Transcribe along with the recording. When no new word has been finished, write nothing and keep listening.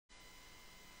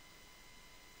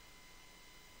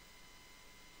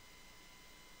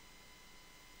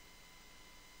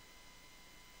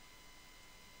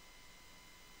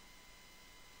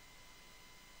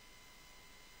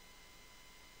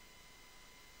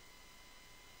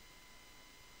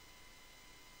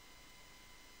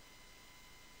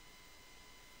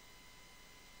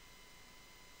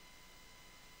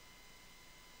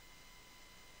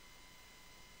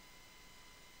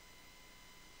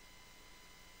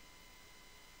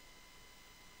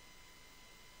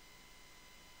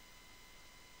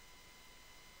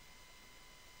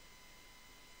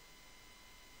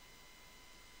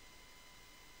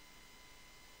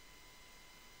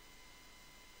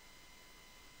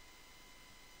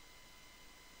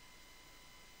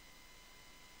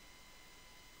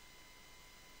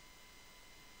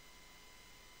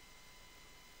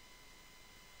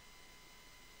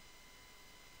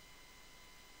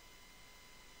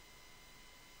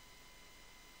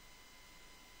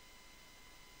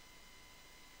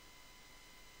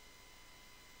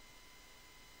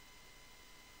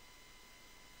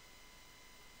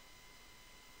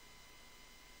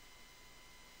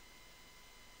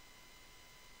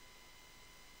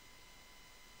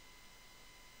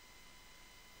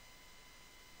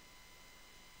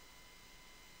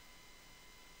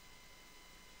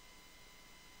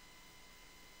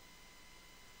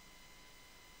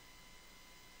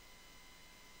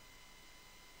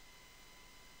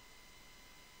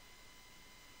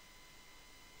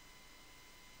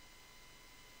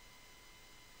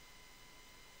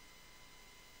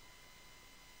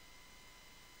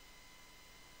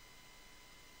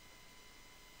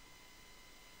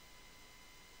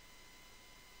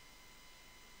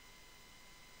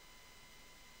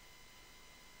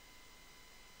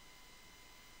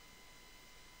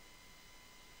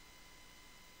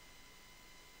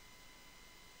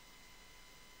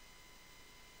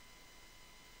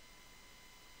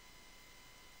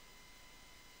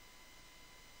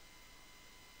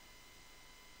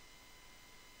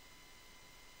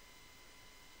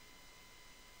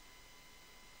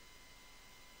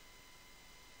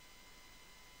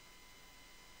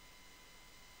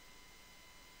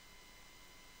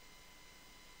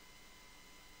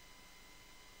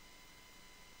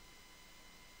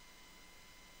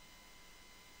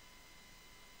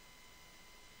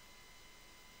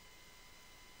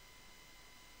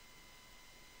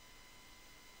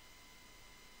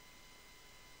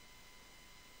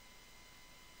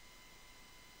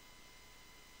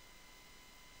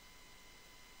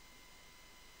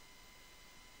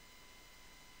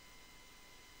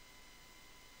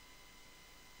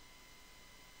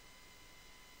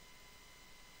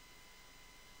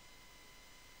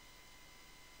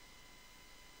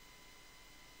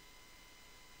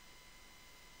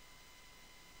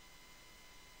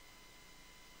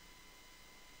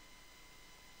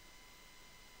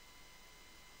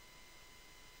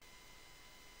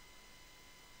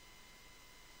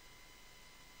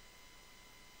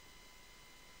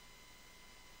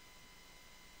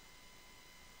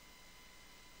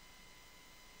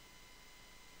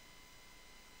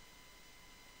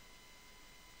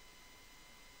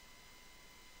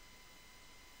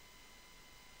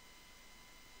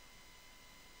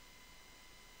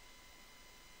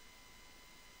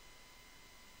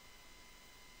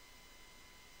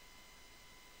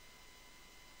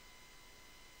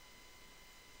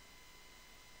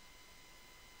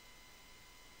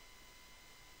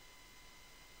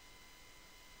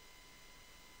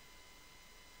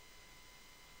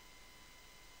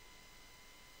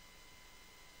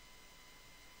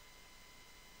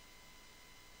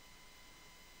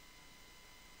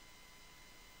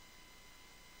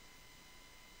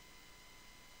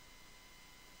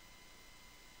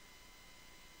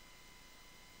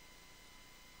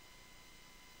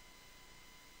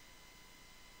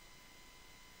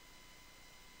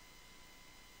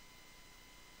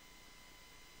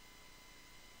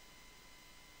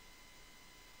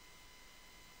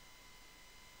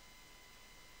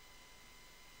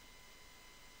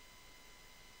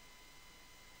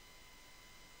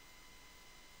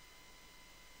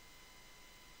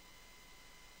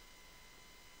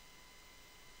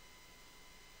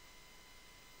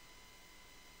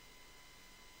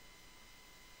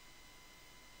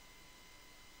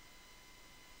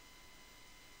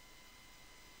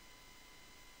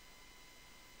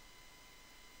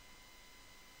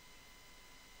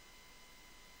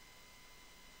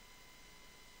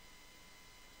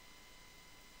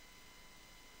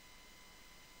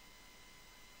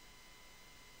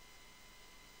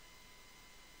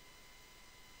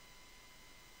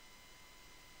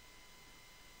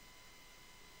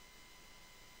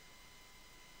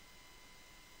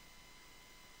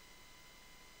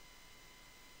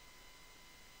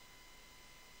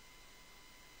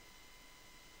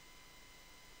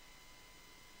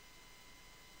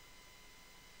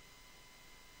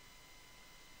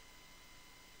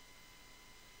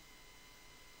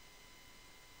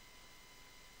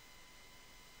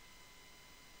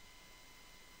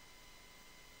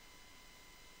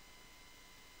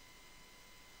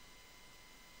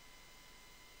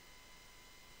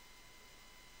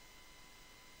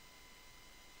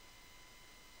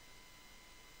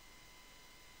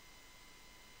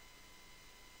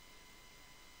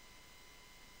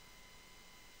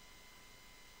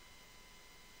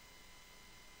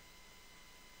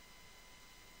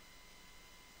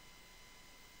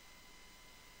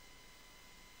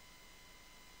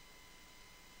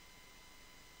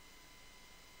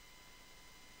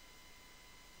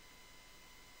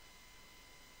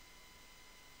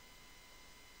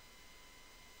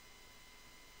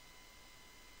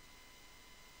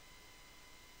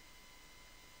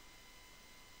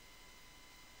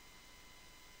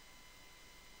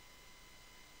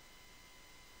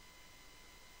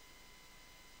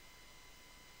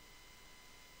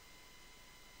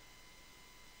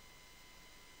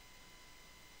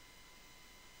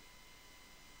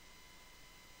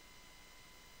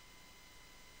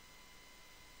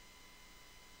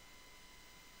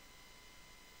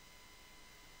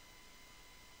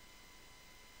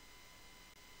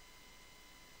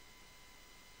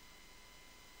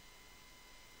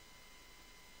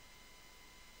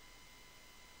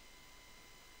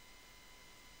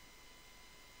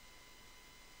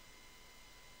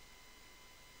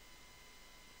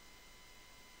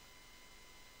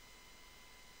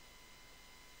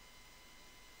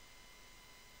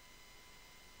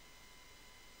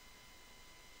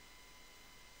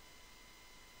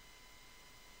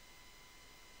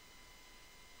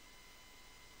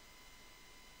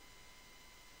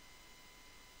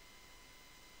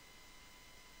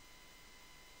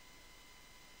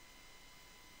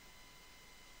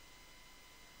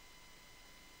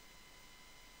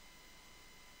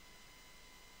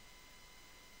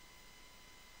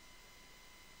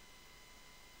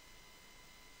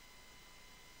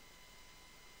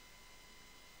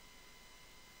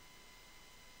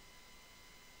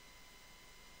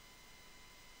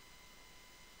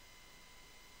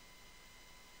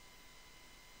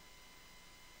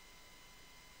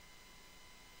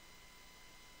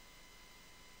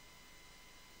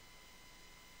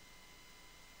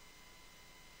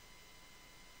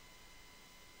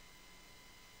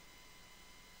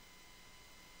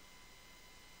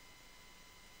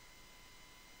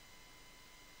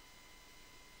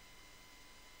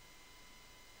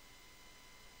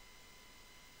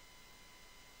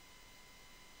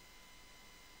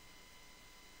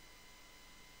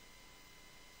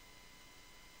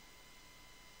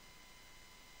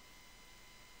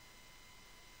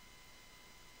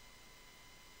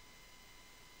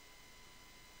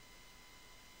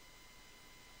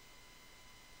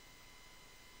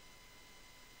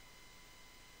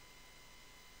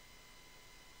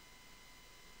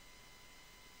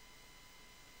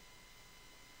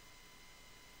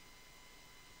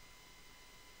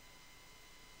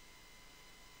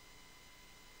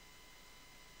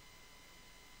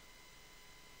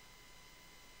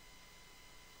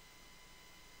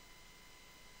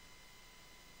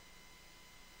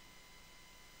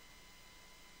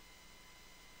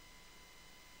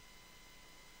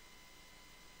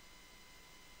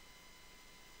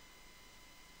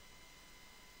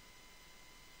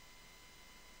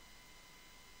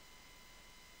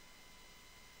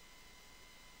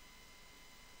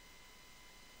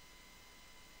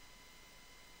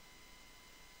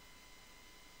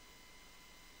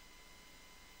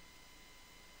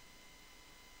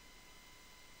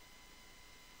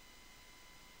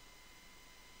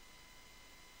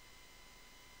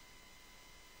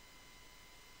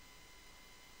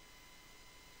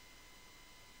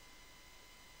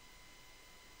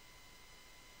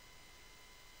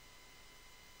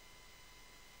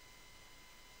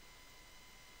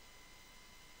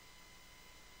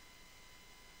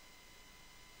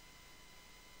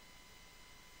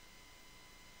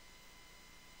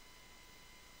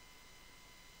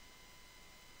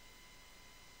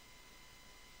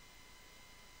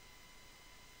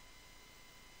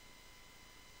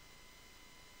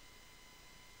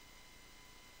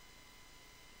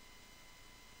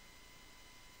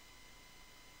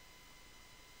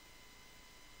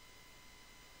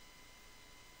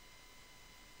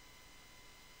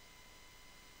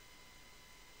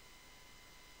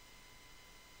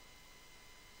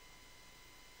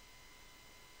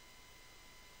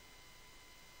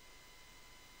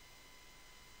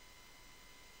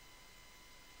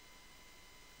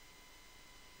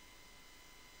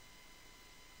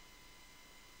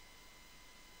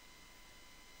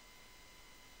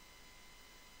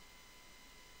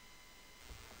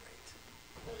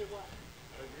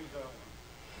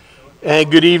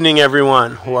And good evening,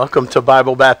 everyone. Welcome to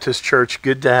Bible Baptist Church.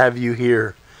 Good to have you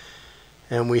here.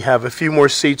 And we have a few more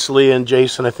seats, Leah and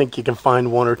Jason. I think you can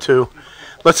find one or two.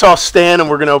 Let's all stand, and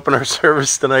we're going to open our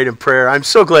service tonight in prayer. I'm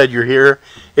so glad you're here.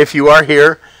 If you are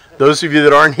here, those of you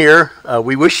that aren't here,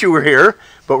 we wish you were here,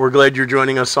 but we're glad you're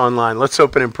joining us online. Let's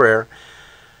open in prayer.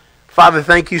 Father,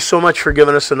 thank you so much for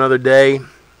giving us another day.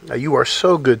 You are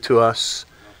so good to us.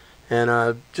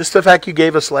 And just the fact you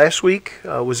gave us last week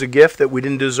was a gift that we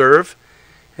didn't deserve.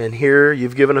 And here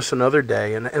you've given us another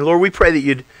day. And Lord, we pray that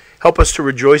you'd help us to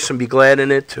rejoice and be glad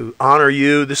in it, to honor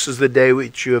you. This is the day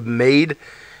which you have made.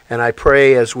 And I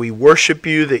pray as we worship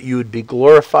you that you would be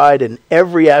glorified in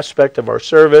every aspect of our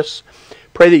service.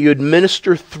 Pray that you would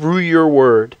minister through your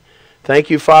word. Thank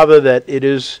you, Father, that it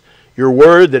is your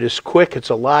word that is quick, it's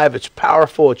alive, it's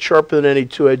powerful, it's sharper than any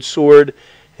two-edged sword.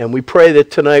 And we pray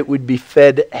that tonight we'd be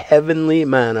fed heavenly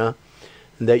manna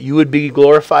and that you would be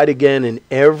glorified again in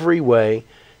every way.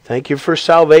 Thank you for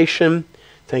salvation.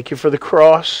 Thank you for the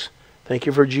cross. Thank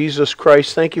you for Jesus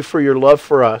Christ. Thank you for your love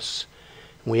for us.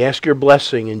 And we ask your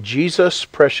blessing in Jesus'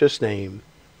 precious name.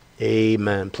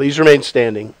 Amen. Please remain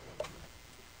standing.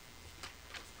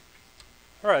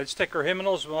 All right, let's take our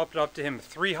hymnals. We'll open up to hymn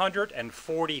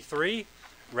 343,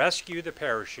 Rescue the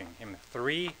Perishing. Hymn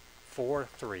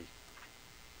 343.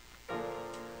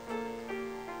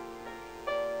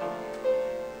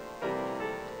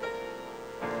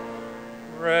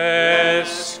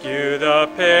 Rescue the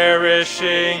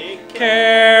perishing,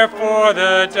 care for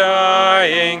the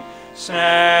dying,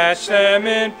 snatch them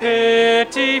in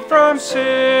pity from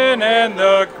sin and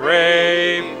the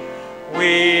grave.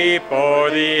 Weep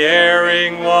o'er the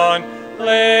erring one,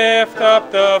 lift up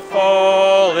the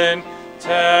fallen,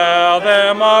 tell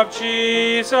them of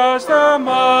Jesus the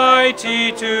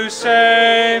mighty to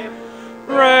save.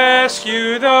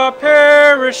 Rescue the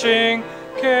perishing,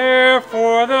 care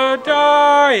for the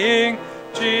dying.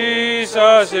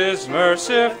 Jesus is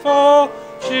merciful,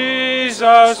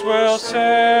 Jesus will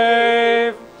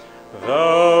save.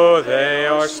 Though they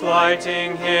are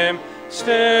slighting him,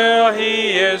 still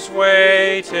he is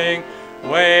waiting,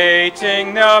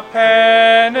 waiting the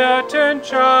penitent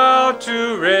child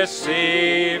to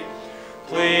receive.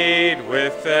 Plead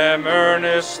with them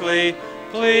earnestly,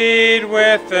 plead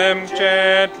with them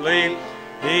gently.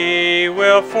 He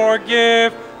will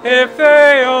forgive if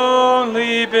they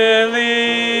only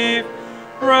believe.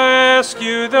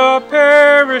 Rescue the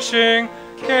perishing,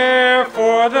 care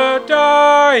for the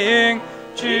dying.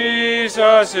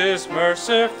 Jesus is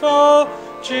merciful,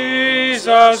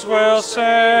 Jesus will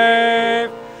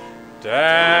save.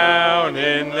 Down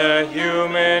in the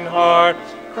human heart,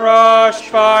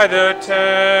 crushed by the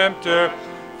tempter,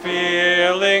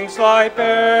 feelings lie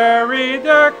buried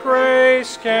that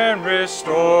grace can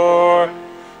restore.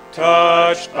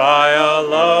 Touched by a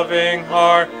loving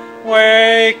heart,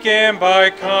 wakened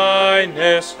by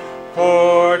kindness,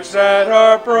 chords that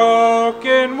are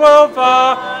broken will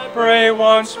vibrate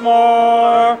once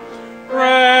more.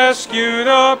 Rescue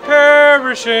the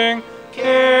perishing,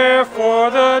 care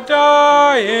for the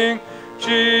dying.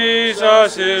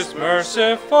 Jesus is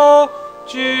merciful,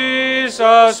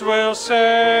 Jesus will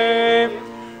save.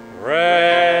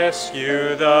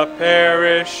 Rescue the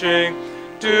perishing,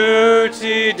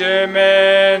 duty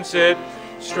demands it.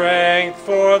 Strength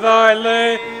for thy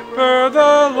labor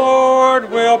the Lord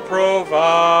will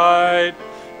provide.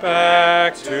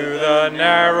 Back to the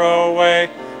narrow way,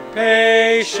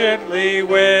 patiently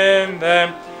win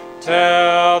them.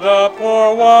 Tell the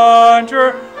poor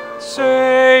wanderer,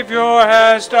 Savior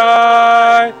has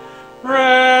died.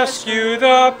 Rescue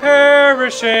the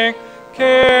perishing,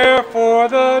 care for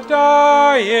the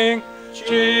dying.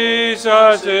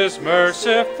 Jesus is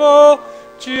merciful,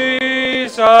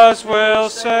 Jesus will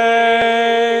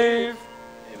save.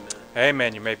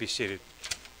 Amen. You may be seated.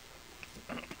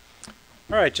 All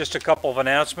right, just a couple of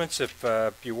announcements if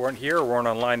you weren't here or weren't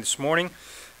online this morning.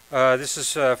 This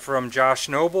is from Josh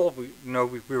Noble. We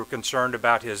were concerned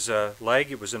about his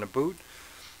leg. It was in a boot.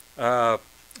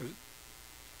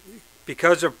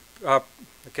 Because of,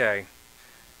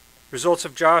 results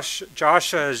of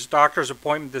Josh's doctor's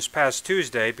appointment this past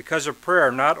Tuesday, because of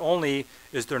prayer, not only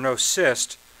is there no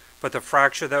cyst, but the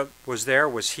fracture that was there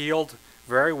was healed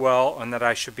very well, and that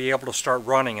I should be able to start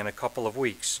running in a couple of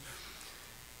weeks.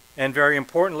 And very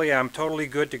importantly, I'm totally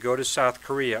good to go to South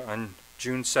Korea on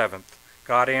June 7th.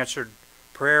 God answered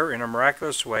prayer in a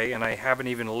miraculous way, and I haven't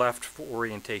even left for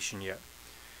orientation yet.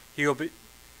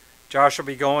 Josh will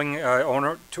be going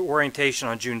to orientation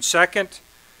on June 2nd.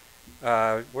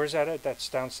 Where's that at? That's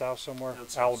down south somewhere?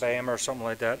 Alabama or something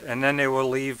like that. And then they will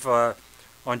leave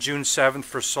on June 7th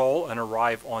for Seoul and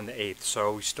arrive on the 8th.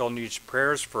 So we still need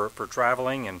prayers for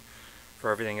traveling and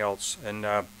for everything else. And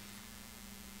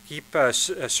keep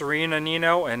Serena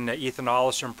Nino and Ethan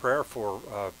Ollis in prayer for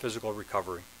physical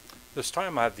recovery. This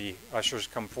time I have the ushers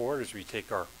come forward as we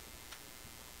take our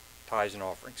tithes and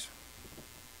offerings.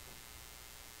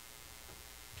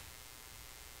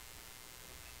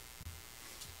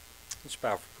 Let's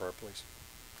bow for prayer, please.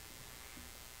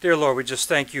 Dear Lord, we just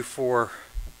thank you for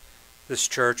this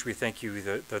church. We thank you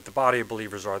that the body of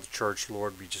believers are the church,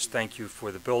 Lord. We just thank you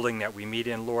for the building that we meet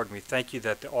in, Lord. And we thank you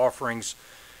that the offerings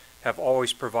have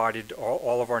always provided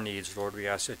all of our needs, Lord. We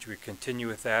ask that you would continue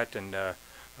with that and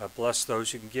bless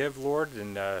those who can give, Lord,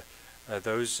 and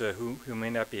those who may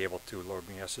not be able to, Lord.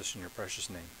 We ask this in your precious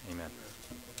name. Amen.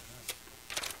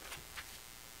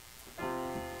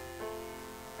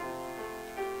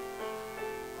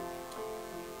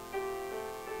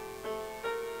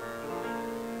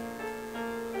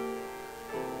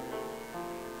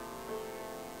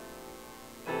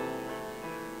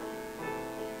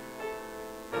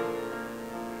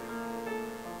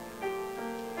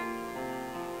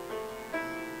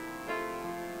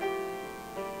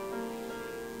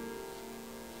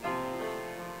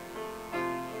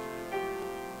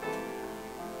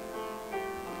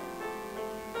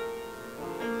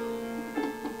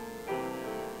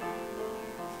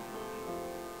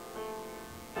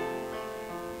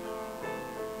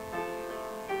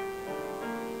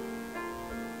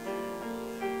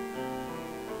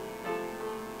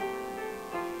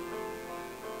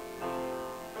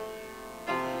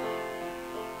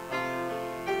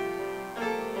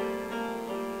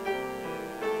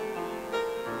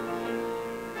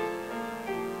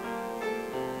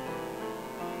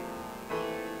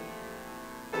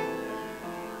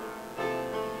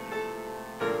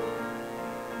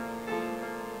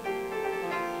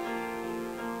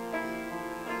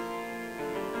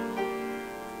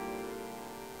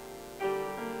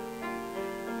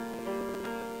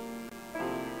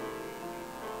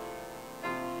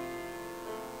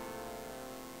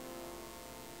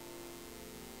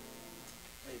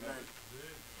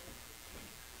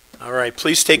 All right,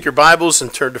 please take your Bibles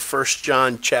and turn to 1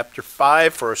 John chapter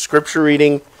 5 for a scripture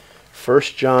reading. 1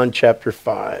 John chapter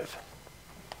 5.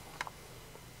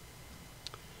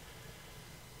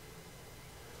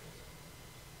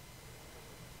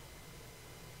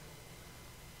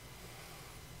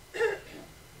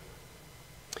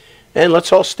 And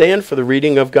let's all stand for the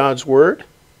reading of God's Word.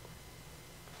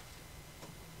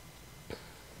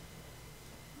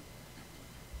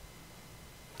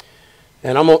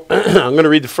 And I'm going to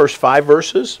read the first 5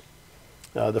 verses.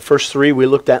 The first 3 we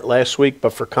looked at last week,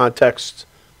 but for context,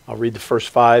 I'll read the first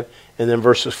 5. And then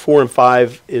verses 4 and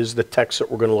 5 is the text that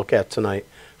we're going to look at tonight.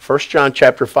 1 John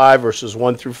chapter 5, verses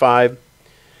 1 through 5.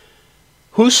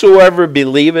 Whosoever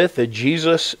believeth that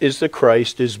Jesus is the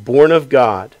Christ is born of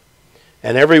God,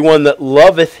 and everyone that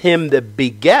loveth him that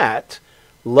begat,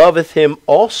 loveth him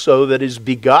also that is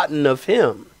begotten of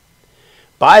him.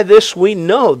 By this we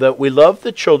know that we love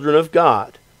the children of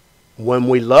God, when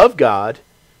we love God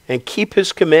and keep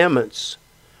his commandments.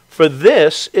 For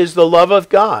this is the love of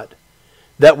God,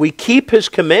 that we keep his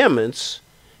commandments,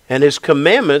 and his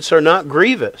commandments are not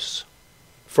grievous.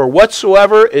 For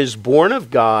whatsoever is born of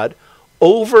God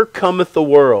overcometh the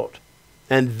world.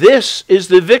 And this is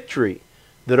the victory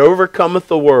that overcometh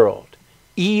the world,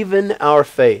 even our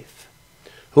faith.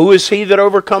 Who is he that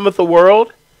overcometh the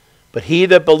world? But he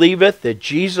that believeth that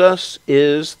Jesus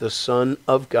is the Son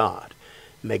of God.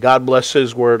 May God bless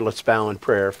his word. Let's bow in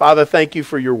prayer. Father, thank you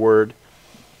for your word.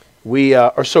 We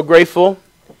are so grateful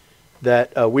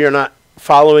that we are not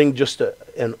following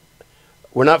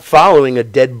we're not following a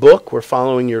dead book. We're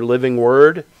following your living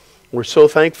word. We're so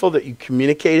thankful that you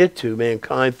communicated to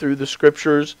mankind through the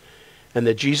scriptures, and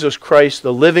that Jesus Christ,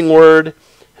 the living word,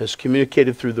 has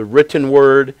communicated through the written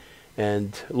word.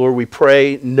 And Lord, we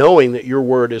pray, knowing that your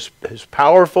word is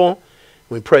powerful,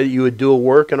 we pray that you would do a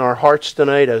work in our hearts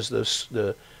tonight as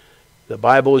the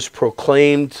Bible is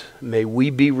proclaimed. May we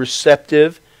be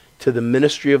receptive to the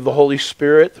ministry of the Holy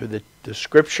Spirit through the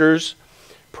scriptures.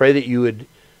 Pray that you would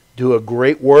do a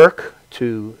great work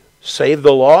to save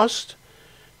the lost,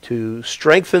 to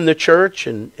strengthen the church,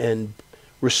 and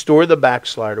restore the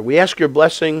backslider. We ask your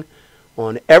blessing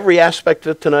on every aspect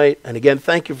of it tonight. And again,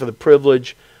 thank you for the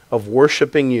privilege of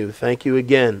worshiping you. Thank you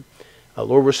again.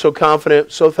 Lord, we're so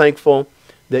confident, so thankful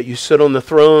that you sit on the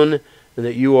throne and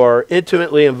that you are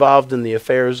intimately involved in the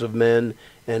affairs of men.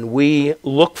 And we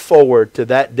look forward to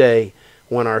that day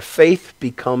when our faith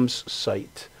becomes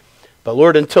sight. But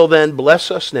Lord, until then, bless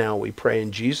us now, we pray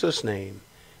in Jesus' name.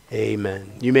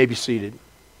 Amen. You may be seated.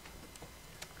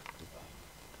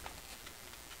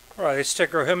 All right, let's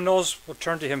take our hymnals. We'll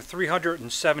turn to hymn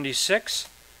 376.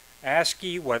 Ask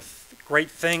ye what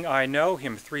great thing I know,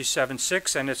 hymn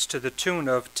 376, and it's to the tune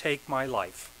of Take My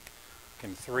Life.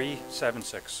 Hymn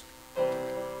 376.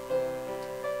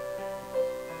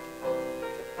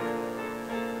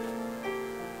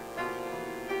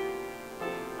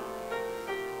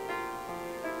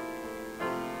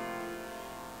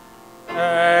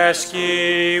 Ask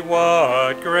ye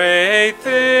what great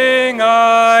thing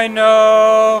I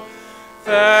know,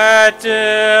 that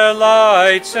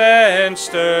delights and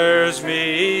stirs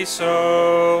me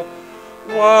so,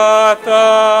 what the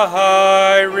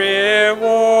high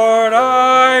reward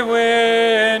I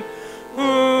win,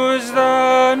 whose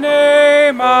the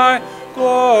name I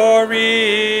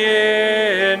glory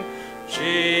in,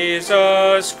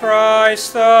 Jesus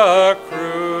Christ the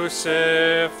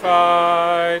crucified,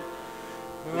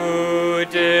 who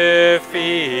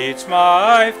defeats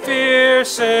my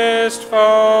fiercest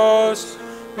foes,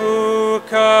 who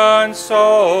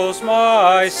consoles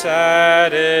my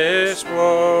saddest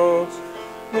woes,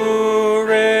 who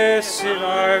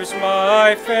revives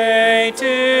my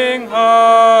fainting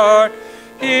heart,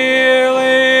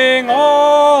 healing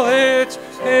all its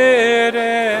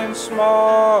hidden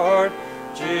smart,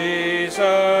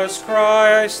 Jesus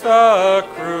Christ the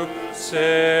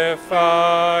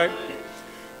crucified,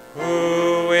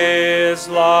 who is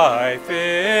life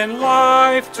in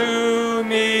life to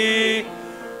me,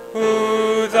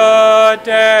 who the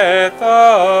death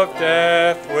of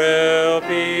death will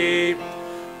be,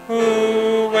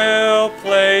 who will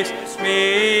place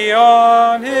me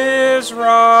on his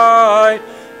right,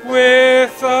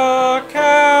 with a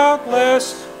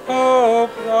countless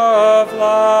hope of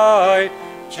light,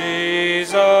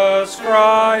 Jesus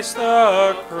Christ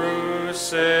the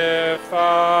crucified.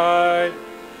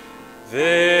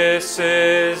 This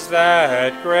is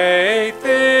that great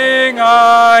thing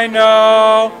I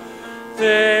know,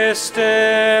 this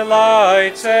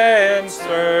delights and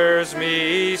stirs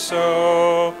me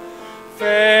so,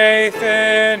 faith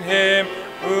in him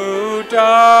who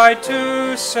died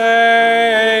to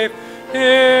save,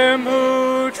 him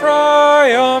who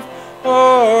triumphed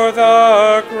o'er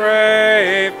the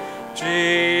grave,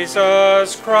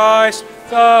 Jesus Christ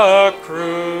the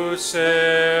crucified.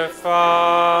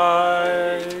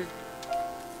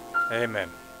 Amen.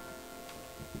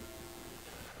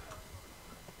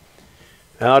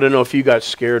 Now, I don't know if you got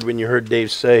scared when you heard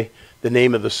Dave say the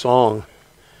name of the song.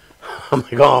 I'm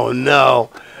like, oh no,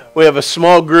 we have a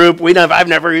small group. I've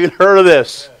never even heard of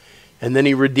this. And then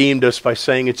he redeemed us by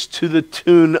saying it's to the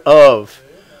tune of.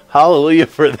 Hallelujah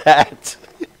for that.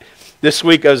 This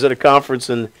week I was at a conference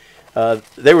and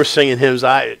they were singing hymns.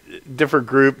 Different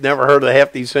group, never heard of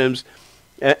half these hymns.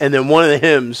 And then one of the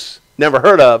hymns, never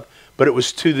heard of, but it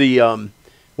was to the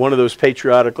one of those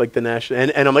patriotic, like the national.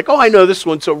 And I'm like, oh, I know this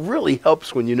one. So it really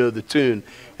helps when you know the tune.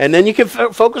 And then you can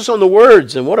focus on the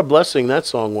words. And what a blessing that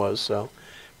song was. So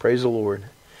praise the Lord.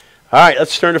 All right,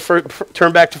 let's turn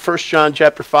back to 1 John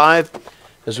chapter 5.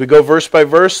 As we go verse by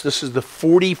verse, this is the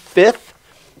 45th.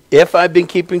 If I've been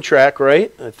keeping track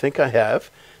right, I think I have.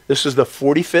 This is the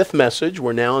 45th message.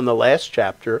 We're now in the last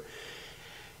chapter.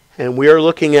 And we are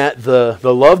looking at the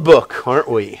love book, aren't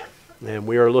we? And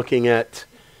we are looking at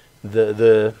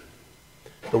the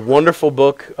wonderful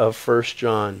book of 1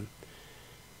 John.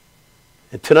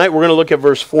 And tonight we're going to look at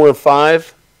verse 4 and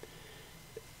 5.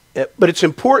 But it's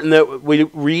important that we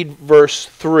read verse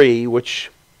 3, which,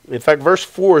 in fact, verse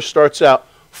 4 starts out,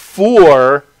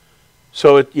 for,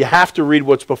 so you have to read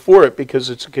what's before it because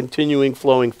it's a continuing,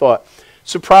 flowing thought.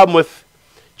 It's a problem with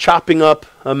chopping up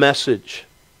a message.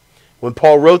 When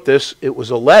Paul wrote this, it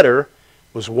was a letter.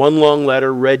 It was one long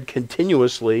letter read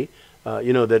continuously,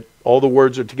 that all the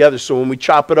words are together. So when we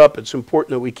chop it up, it's important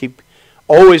that we keep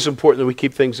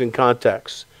things in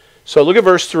context. So look at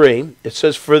verse 3. It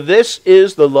says, for this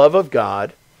is the love of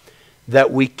God, that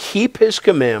we keep his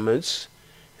commandments,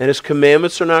 and his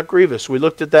commandments are not grievous. We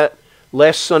looked at that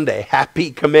last Sunday, happy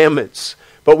commandments.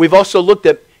 But we've also looked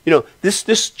at,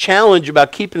 this challenge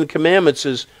about keeping the commandments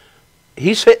is,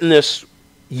 he's hitting this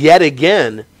yet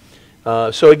again.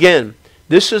 So again,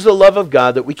 this is the love of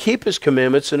God, that we keep his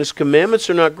commandments, and his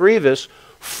commandments are not grievous,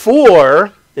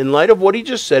 for, in light of what he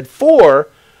just said, for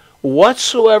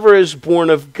whatsoever is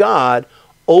born of God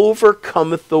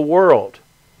overcometh the world.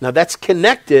 Now that's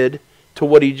connected to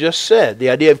what he just said,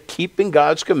 the idea of keeping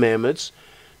God's commandments,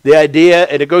 the idea,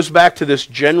 and it goes back to this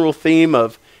general theme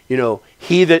of,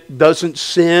 he that doesn't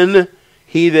sin,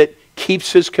 he that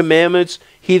keeps his commandments,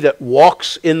 he that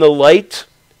walks in the light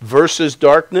versus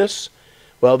darkness.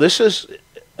 Well, this is,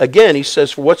 again, he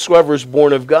says, for whatsoever is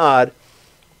born of God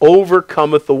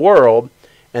overcometh the world.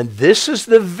 And this is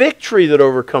the victory that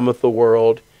overcometh the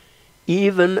world,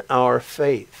 even our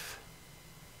faith.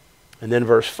 And then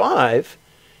verse 5,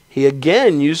 he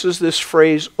again uses this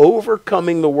phrase,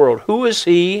 overcoming the world. Who is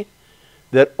he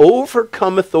that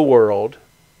overcometh the world,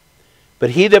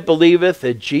 but he that believeth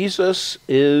that Jesus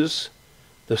is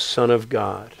the Son of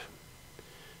God?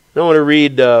 Now I want to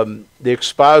read the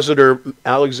expositor,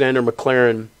 Alexander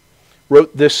Maclaren,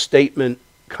 wrote this statement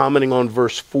commenting on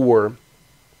verse 4,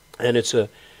 and it's a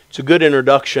good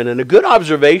introduction and a good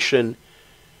observation.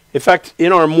 In fact,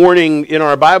 in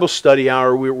our Bible study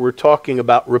hour, we're talking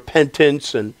about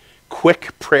repentance and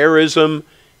quick prayerism,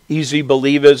 easy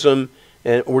believism,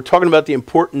 and we're talking about the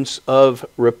importance of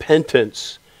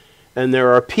repentance. And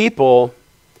there are people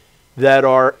that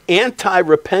are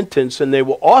anti-repentance, and they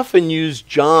will often use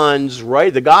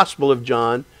the Gospel of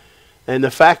John, and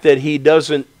the fact that he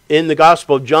doesn't, in the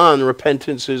Gospel of John,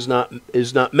 repentance is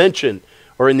not mentioned,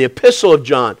 or in the Epistle of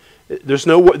John,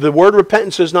 the word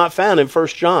repentance is not found in 1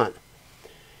 John.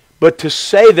 But to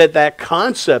say that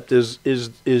concept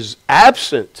is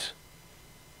absent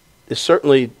is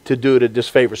certainly to do it a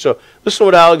disfavor. So listen to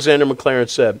what Alexander Maclaren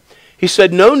said. He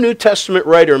said, no New Testament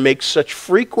writer makes such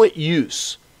frequent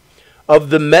use of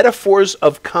the metaphors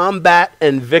of combat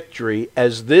and victory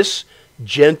as this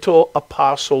gentle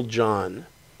apostle John.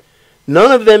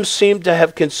 None of them seem to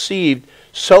have conceived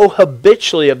so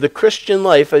habitually of the Christian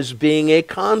life as being a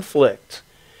conflict.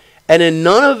 And in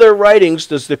none of their writings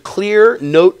does the clear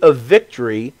note of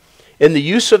victory in the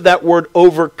use of that word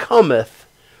overcometh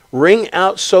ring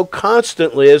out so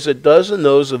constantly as it does in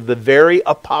those of the very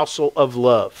apostle of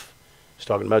love. He's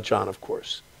talking about John, of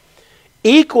course.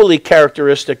 Equally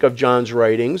characteristic of John's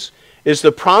writings is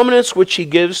the prominence which he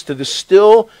gives to the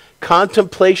still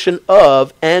contemplation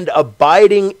of and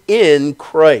abiding in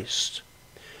Christ.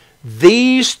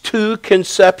 These two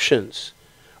conceptions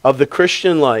of the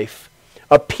Christian life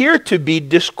appear to be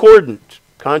discordant,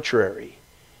 contrary,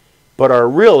 but are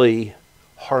really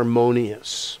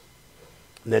harmonious.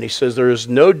 And then he says there is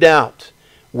no doubt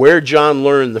where John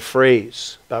learned the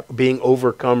phrase about being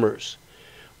overcomers.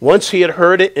 Once he had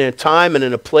heard it in a time and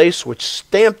in a place which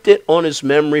stamped it on his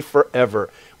memory forever.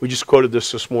 We just quoted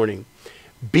this morning.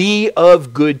 Be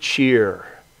of good cheer.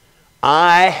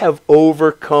 I have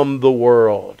overcome the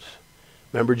world.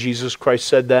 Remember Jesus Christ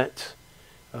said that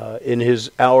in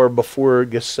his hour before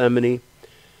Gethsemane.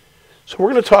 So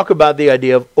we're going to talk about the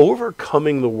idea of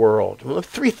overcoming the world. Well,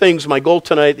 3 things. My goal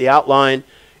tonight, the outline,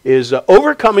 is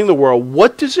overcoming the world.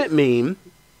 What does it mean?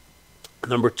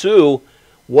 Number 2,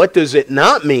 what does it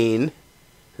not mean?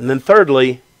 And then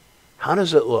thirdly, how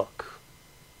does it look?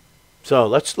 So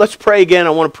let's pray again. I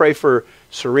want to pray for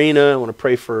Serena. I want to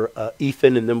pray for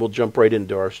Ethan, and then we'll jump right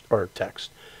into our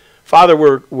text. Father,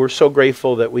 we're so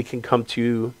grateful that we can come to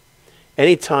you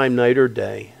anytime, night or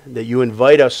day, that you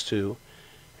invite us to,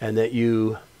 and that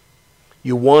you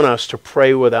want us to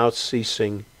pray without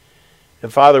ceasing.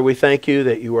 And Father, we thank you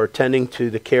that you are tending to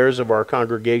the cares of our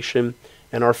congregation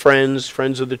and our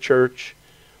friends of the church.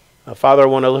 Father, I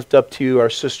want to lift up to you our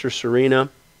sister Serena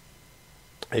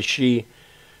as she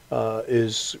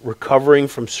is recovering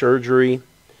from surgery.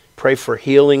 Pray for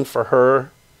healing for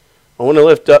her. I want to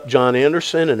lift up John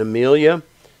Anderson and Amelia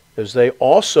as they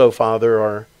also, Father,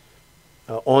 are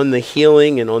on the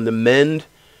healing and on the mend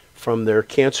from their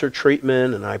cancer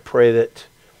treatment. And I pray that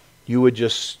you would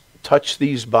just touch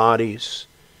these bodies.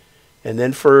 And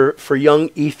then for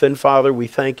young Ethan, Father, we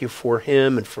thank you for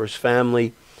him and for his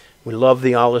family. We love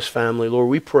the Alice family. Lord,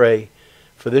 we pray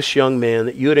for this young man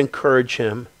that you would encourage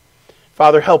him.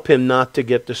 Father, help him not to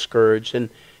get discouraged. And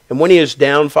when he is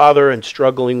down, Father, and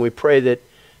struggling, we pray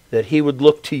that he would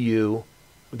look to you,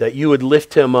 that you would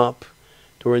lift him up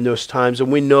during those times.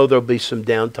 And we know there'll be some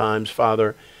down times,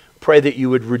 Father. Pray that you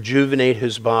would rejuvenate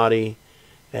his body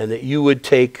and that you would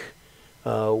take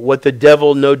what the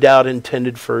devil no doubt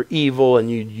intended for evil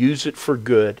and you'd use it for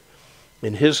good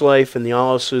in his life and the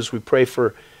Alice's. We pray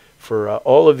for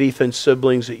all of Ethan's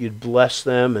siblings, that you'd bless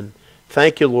them. And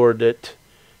thank you, Lord,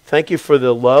 thank you for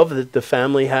the love that the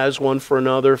family has one for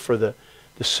another, for the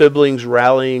siblings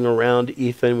rallying around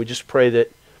Ethan. We just pray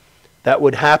that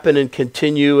would happen and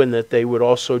continue, and that they would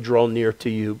also draw near to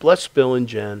you. Bless Bill and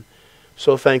Jen.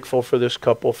 So thankful for this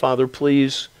couple. Father,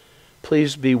 please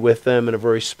be with them in a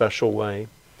very special way.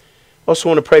 Also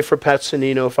want to pray for Pat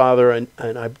Sanino, Father, and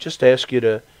I just ask you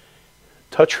to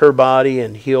touch her body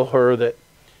and heal her, that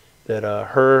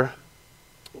her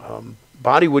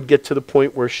body would get to the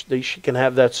point where she can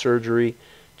have that surgery.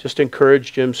 Just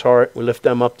encourage Jim's heart. We lift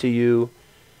them up to you.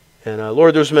 And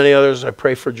Lord, there's many others. I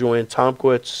pray for Joanne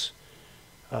Tomkowitz,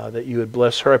 that you would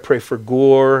bless her. I pray for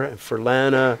Gore and for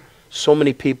Lana, So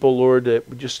many people, Lord, that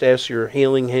we just ask your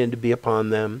healing hand to be upon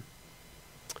them.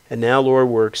 And now, Lord,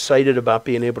 we're excited about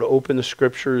being able to open the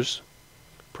Scriptures.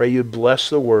 Pray you'd bless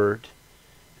the Word.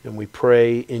 And we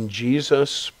pray in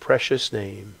Jesus' precious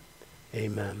name.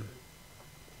 Amen.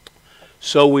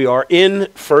 So we are in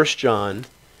 1 John,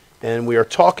 and we are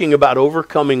talking about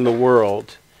overcoming the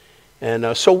world.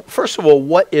 And so, first of all,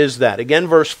 what is that? Again,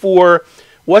 verse 4,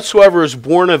 whatsoever is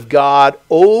born of God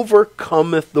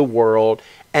overcometh the world,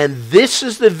 and this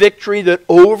is the victory that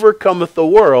overcometh the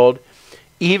world,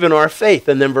 even our faith.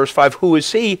 And then verse 5, who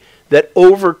is he that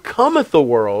overcometh the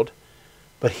world,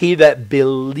 but he that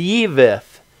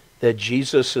believeth that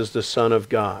Jesus is the Son of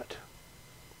God.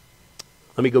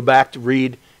 Let me go back to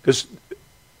read, because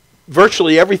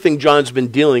virtually everything John's been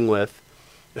dealing with,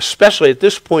 especially at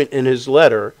this point in his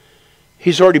letter,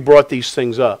 he's already brought these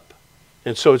things up.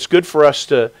 And so it's good for us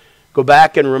to go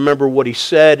back and remember what he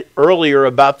said earlier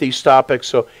about these topics.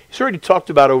 So he's already talked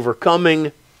about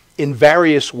overcoming in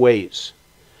various ways.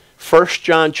 1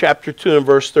 John chapter 2 and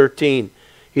verse 13.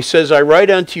 He says, I write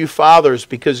unto you, fathers,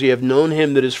 because ye have known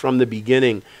him that is from the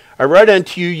beginning. I write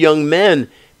unto you, young men,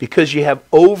 because ye have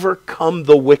overcome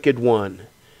the wicked one.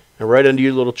 I write unto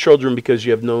you, little children, because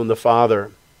ye have known the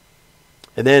Father.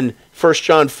 And then 1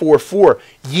 John 4:4,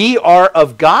 ye are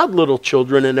of God, little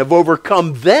children, and have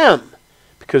overcome them,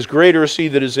 because greater is he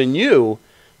that is in you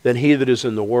than he that is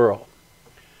in the world.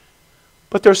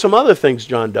 But there's some other things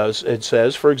John does. It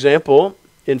says, for example,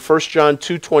 in 1 John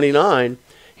 2:29,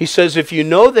 he says, if you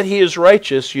know that he is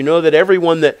righteous, you know that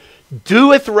everyone that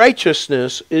doeth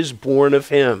righteousness is born of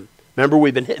him. Remember,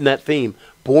 we've been hitting that theme.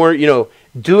 Born,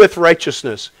 doeth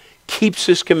righteousness, keeps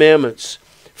his commandments.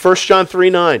 1 John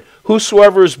 3:9,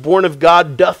 whosoever is born of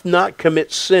God doth not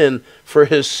commit sin, for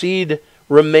his seed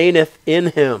remaineth in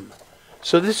him.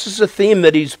 So this is a theme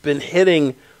that he's been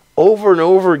hitting over and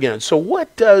over again. So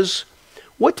what does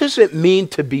it mean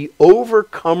to be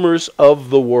overcomers of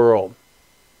the world?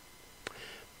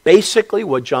 Basically,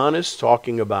 what John is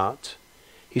talking about,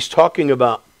 he's talking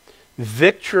about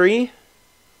victory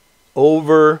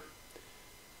over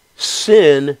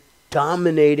sin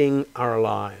dominating our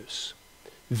lives.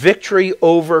 Victory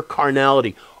over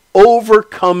carnality.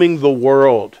 Overcoming the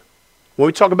world. When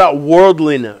we talk about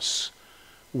worldliness,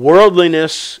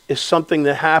 worldliness is something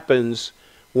that happens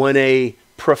when a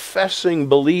professing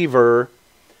believer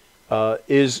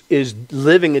is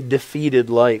living a defeated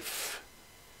life.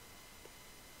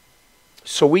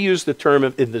 So we use the term,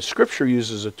 if the Scripture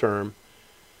uses a term,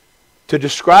 to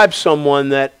describe someone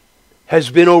that has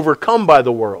been overcome by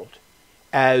the world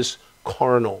as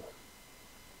carnal.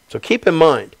 So keep in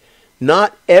mind,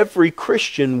 not every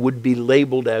Christian would be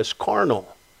labeled as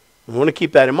carnal. I want to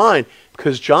keep that in mind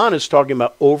because John is talking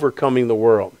about overcoming the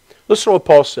world. Listen to what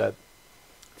Paul said.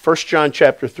 1 John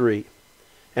chapter 3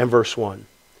 and verse 1.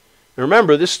 Now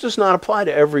remember, this does not apply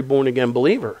to every born-again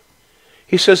believer.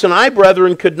 He says, and I,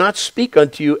 brethren, could not speak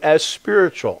unto you as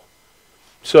spiritual.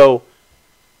 So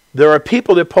there are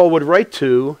people that Paul would write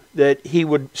to that he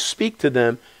would speak to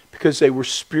them because they were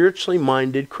spiritually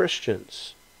minded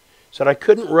Christians. He said, I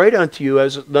couldn't write unto you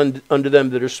as unto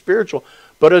them that are spiritual,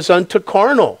 but as unto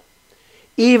carnal,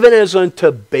 even as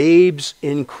unto babes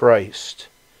in Christ.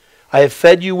 I have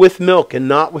fed you with milk and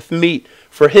not with meat,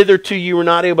 for hitherto you were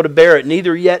not able to bear it,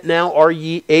 neither yet now are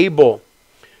ye able.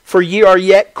 For ye are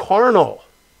yet carnal.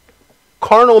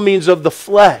 Carnal means of the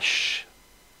flesh.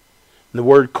 And the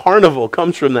word carnival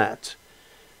comes from that.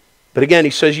 But again,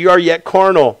 he says, ye are yet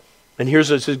carnal. And here's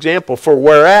his example. For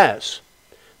whereas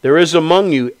there is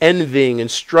among you envying and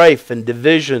strife and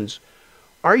divisions,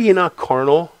 are ye not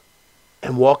carnal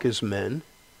and walk as men?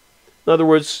 In other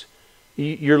words,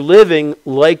 you're living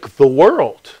like the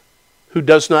world who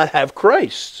does not have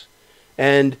Christ.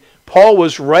 And Paul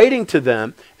was writing to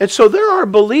them. And so there are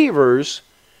believers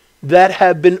that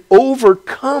have been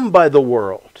overcome by the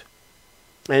world.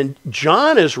 And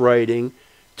John is writing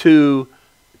to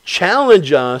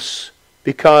challenge us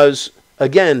because,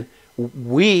 again,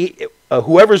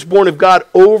 whoever's born of God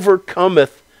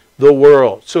overcometh the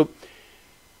world. So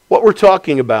what we're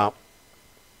talking about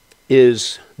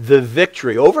is the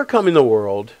victory. Overcoming the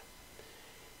world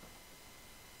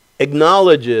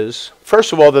acknowledges,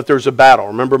 first of all, that there's a battle.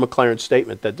 Remember McLaren's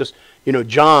statement that this,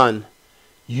 John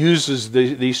uses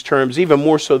these terms even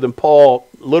more so than Paul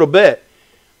a little bit,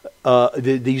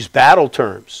 these battle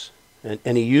terms.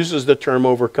 And he uses the term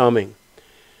overcoming.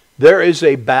 There is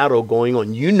a battle going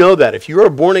on. You know that. If you're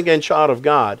a born-again child of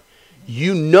God,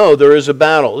 you know there is a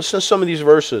battle. Listen to some of these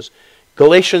verses.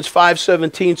 Galatians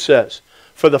 5:17 says,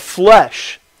 for the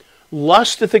flesh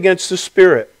lusteth against the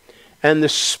spirit, and the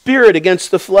spirit against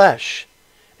the flesh.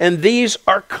 and these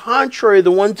are contrary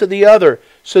the one to the other,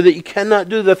 so that you cannot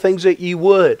do the things that ye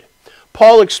would.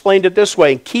 Paul explained it this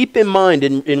way, and keep in mind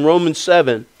in Romans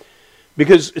 7,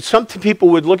 because some people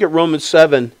would look at Romans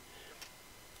 7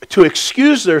 to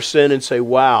excuse their sin and say,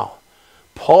 wow,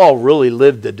 Paul really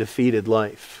lived a defeated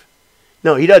life.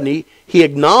 No, he doesn't. He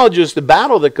acknowledges the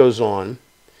battle that goes on,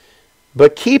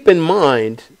 but keep in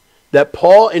mind that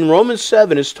Paul in Romans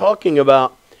 7 is talking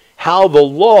about how the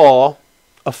law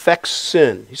affects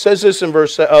sin. He says this in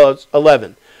verse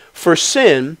 11. For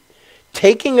sin,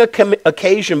 taking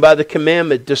occasion by the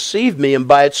commandment, deceived me, and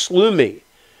by it slew me.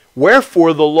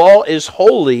 Wherefore the law is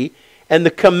holy, and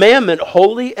the commandment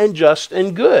holy and just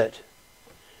and good.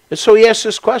 And so he asks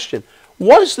this question,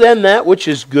 was then that which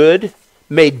is good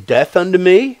made death unto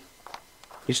me?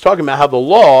 He's talking about how the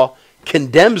law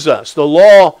condemns us. The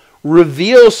law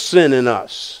reveals sin in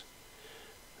us.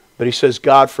 But he says,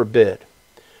 God forbid.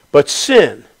 But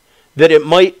sin, that it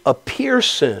might appear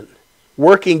sin,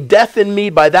 working death in me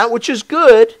by that which is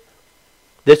good,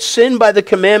 that sin by the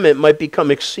commandment might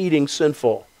become exceeding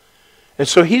sinful. And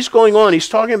so he's going on, he's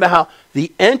talking about how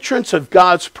the entrance of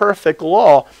God's perfect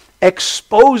law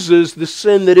exposes the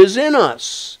sin that is in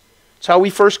us. It's how we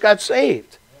first got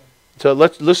saved. So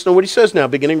let's listen to what he says now,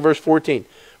 beginning verse 14.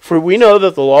 For we know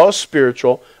that the law is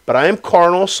spiritual, but I am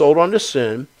carnal, sold unto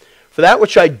sin. For that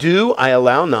which I do, I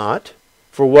allow not.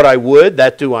 For what I would,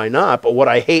 that do I not. But what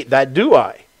I hate, that do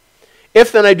I.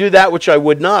 If then I do that which I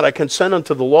would not, I consent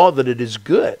unto the law that it is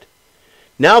good.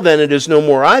 Now then it is no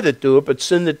more I that do it, but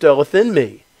sin that dwelleth in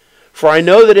me. For I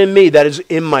know that in me, that is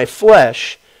in my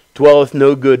flesh, dwelleth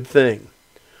no good thing.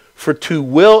 For to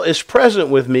will is present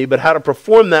with me, but how to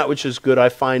perform that which is good I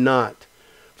find not.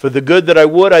 For the good that I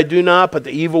would I do not, but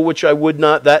the evil which I would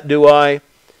not, that do I. And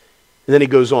then he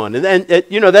goes on. And then,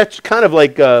 that's kind of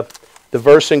like the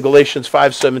verse in Galatians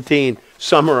 5:17,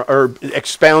 or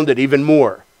expounded even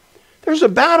more. There's a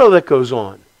battle that goes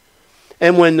on.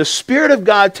 And when the Spirit of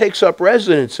God takes up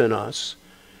residence in us,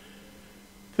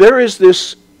 there is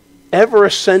this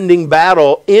ever-ascending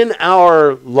battle in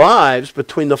our lives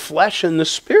between the flesh and the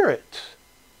Spirit.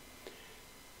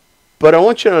 But I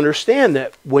want you to understand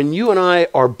that when you and I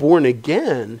are born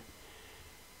again,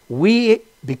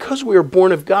 because we are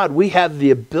born of God, we have the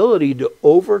ability to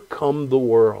overcome the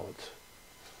world.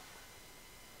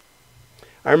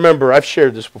 I remember, I've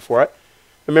shared this before, I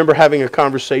remember having a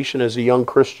conversation as a young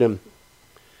Christian.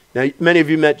 Now, many of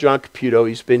you met John Caputo.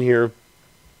 He's been here.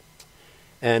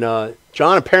 And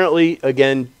John apparently,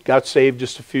 again, got saved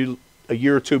just a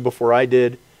year or two before I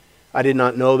did. I did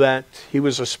not know that. He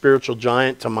was a spiritual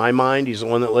giant to my mind. He's the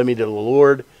one that led me to the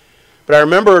Lord. But I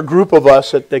remember a group of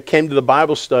us that came to the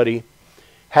Bible study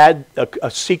had a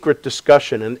secret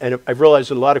discussion. And I've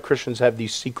realized that a lot of Christians have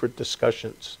these secret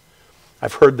discussions.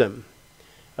 I've heard them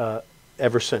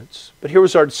ever since. But here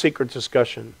was our secret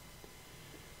discussion.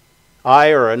 I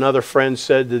or another friend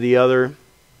said to the other,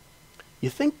 you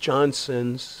think John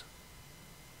sins?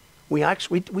 We had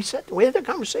that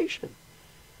conversation.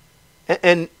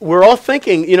 And we're all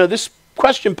thinking, this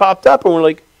question popped up and we're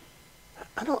like,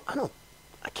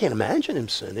 I can't imagine him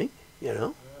sinning,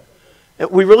 And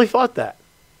we really thought that.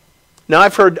 Now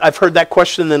I've heard that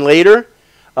question then later.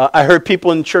 I heard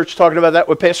people in church talking about that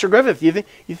with Pastor Griffith. You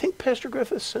think Pastor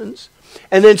Griffith sins?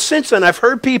 And then since then I've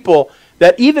heard people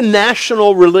that even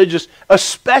national religious,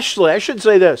 especially, I should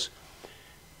say this,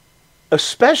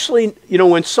 especially,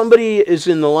 when somebody is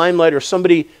in the limelight or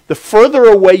somebody, the further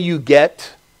away you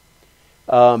get,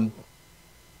 the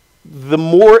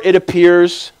more it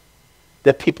appears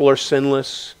that people are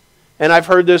sinless. And I've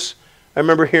heard this, I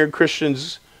remember hearing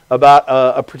Christians about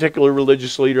a particular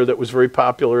religious leader that was very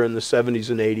popular in the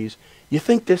 70s and 80s. You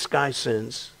think this guy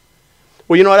sins?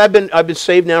 Well, you know what? I've been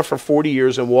saved now for 40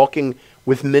 years and walking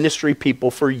with ministry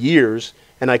people for years,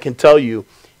 and I can tell you,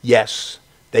 yes,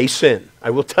 they sin.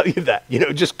 I will tell you that.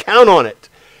 Just count on it.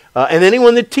 And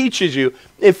anyone that teaches you,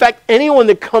 in fact, anyone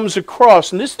that comes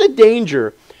across, and this is the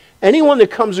danger, anyone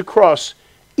that comes across,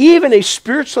 even a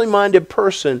spiritually minded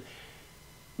person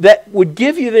that would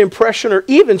give you the impression or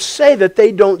even say that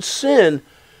they don't sin,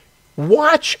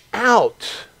 watch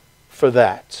out for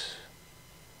that.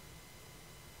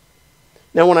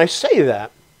 Now, when I say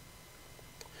that,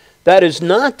 that is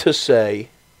not to say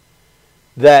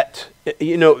that,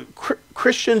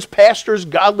 Christians, pastors,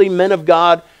 godly men of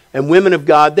God and women of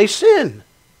God, they sin.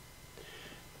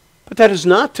 But that is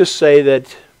not to say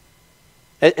that,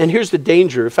 and here's the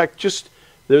danger. In fact,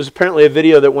 there's apparently a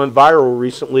video that went viral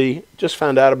recently, just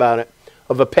found out about it,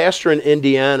 of a pastor in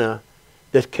Indiana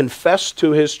that confessed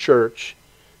to his church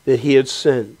that he had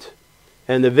sinned.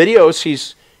 And the video is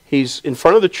he's in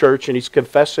front of the church and he's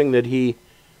confessing that he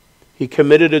He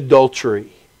committed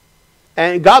adultery.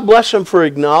 And God bless him for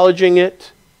acknowledging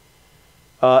it.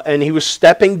 And he was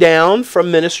stepping down from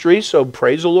ministry, so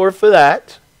praise the Lord for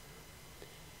that.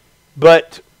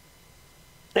 But,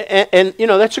 and you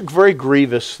know, that's a very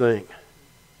grievous thing.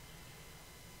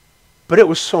 But it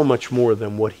was so much more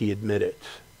than what he admitted.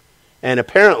 And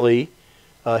apparently,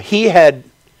 he had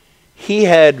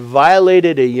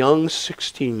violated a young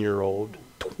 16-year-old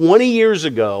 20 years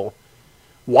ago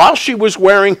while she was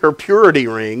wearing her purity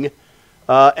ring.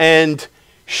 And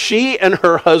she and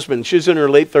her husband, she's in her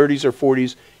late 30s or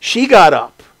 40s, she got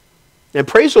up. And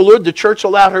praise the Lord, the church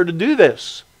allowed her to do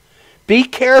this. Be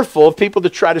careful of people that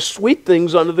try to sweep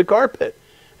things under the carpet.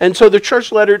 And so the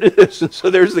church let her do this. And so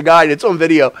there's the guy, and it's on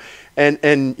video.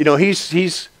 And you know,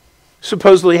 he's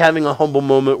supposedly having a humble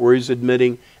moment where he's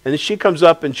admitting. And then she comes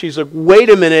up and she's like, wait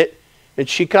a minute. And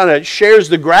she kind of shares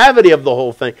the gravity of the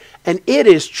whole thing. And it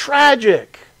is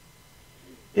tragic.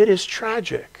 It is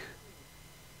tragic.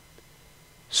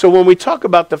 So when we talk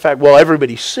about the fact, well,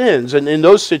 everybody sins, and in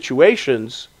those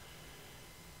situations,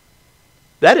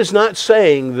 that is not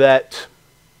saying that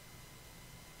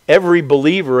every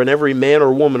believer and every man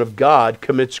or woman of God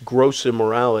commits gross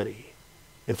immorality.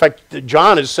 In fact,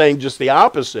 John is saying just the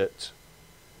opposite.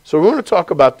 So we're going to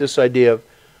talk about this idea of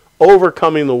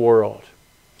overcoming the world.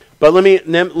 But let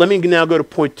me now go to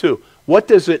point 2. What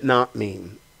does it not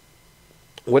mean?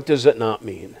 What does it not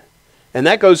mean? And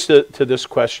that goes to this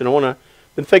question. I've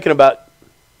been thinking about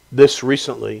this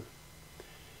recently.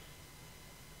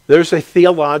 There's a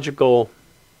theological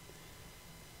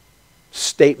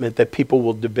statement that people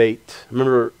will debate. I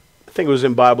remember, I think it was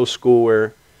in Bible school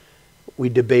where we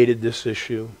debated this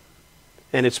issue.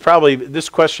 And it's probably, this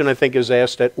question I think is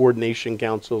asked at ordination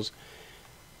councils.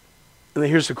 And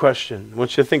here's the question. I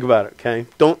want you to think about it, okay?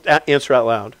 Don't answer out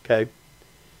loud, okay?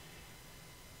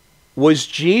 Was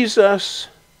Jesus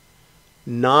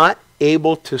not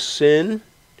able to sin,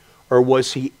 or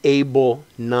was he able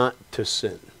not to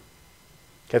sin?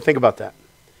 Okay, think about that.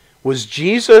 Was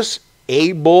Jesus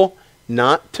able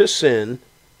not to sin,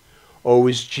 or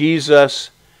was Jesus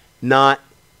not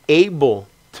able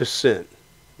to sin?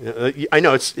 I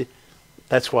know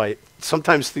that's why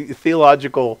sometimes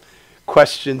theological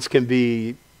questions can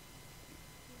be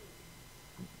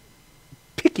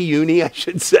picky-uni, I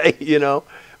should say, you know.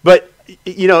 But,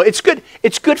 you know, it's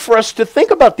good for us to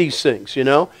think about these things, you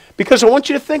know. Because I want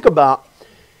you to think about,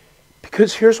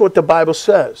 because here's what the Bible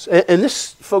says. And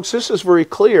this, folks, this is very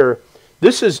clear.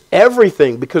 This is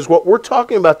everything, because what we're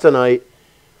talking about tonight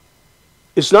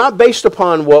is not based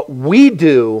upon what we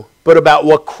do, but about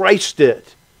what Christ did.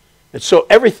 And so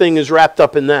everything is wrapped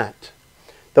up in that.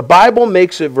 The Bible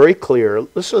makes it very clear.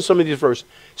 Listen to some of these verses.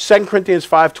 2 Corinthians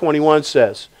 5:21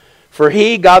 says, "For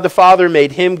he, God the Father,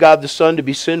 made him, God the Son, to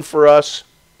be sin for us,"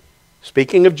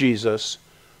 speaking of Jesus,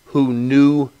 "who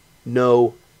knew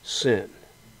no sin,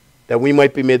 that we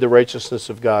might be made the righteousness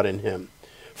of God in him."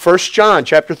 1 John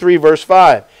chapter 3, verse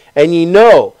 5, "And ye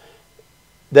know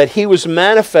that he was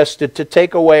manifested to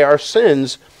take away our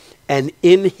sins, and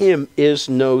in him is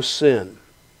no sin."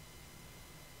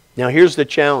 Now here's the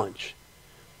challenge.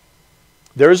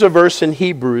 There's a verse in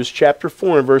Hebrews chapter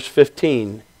 4 and verse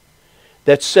 15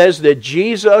 that says that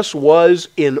Jesus was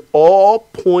in all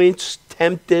points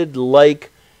tempted like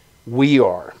we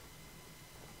are,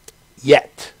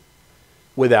 yet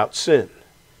without sin.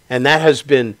 And that has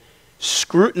been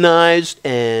scrutinized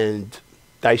and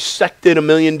dissected a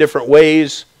million different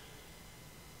ways,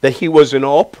 that he was in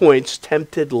all points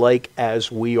tempted like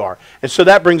as we are. And so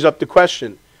that brings up the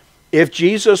question, if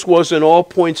Jesus was in all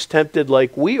points tempted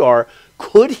like we are,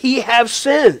 could he have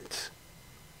sinned?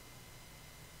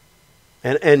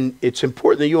 And it's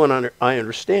important that you and I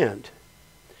understand,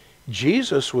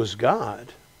 Jesus was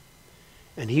God,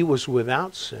 and he was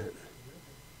without sin.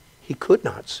 He could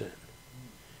not sin.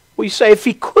 Well, you say, if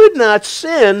he could not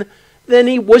sin,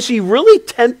 then was he really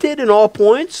tempted in all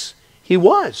points? He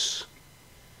was.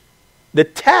 The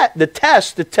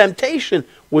temptation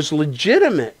was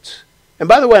legitimate. And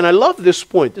by the way, and I love this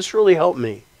point, this really helped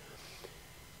me.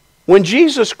 When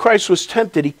Jesus Christ was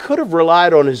tempted, he could have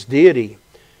relied on his deity.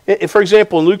 For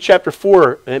example, in Luke chapter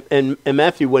 4 and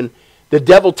Matthew, when the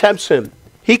devil tempts him,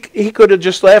 he could have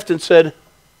just laughed and said,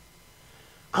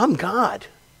 "I'm God.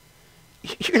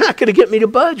 You're not going to get me to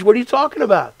budge. What are you talking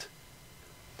about?"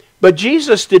 But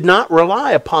Jesus did not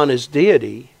rely upon his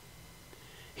deity.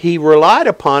 He relied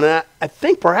upon it. I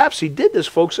think perhaps he did this,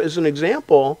 folks, as an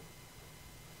example.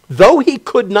 Though he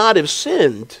could not have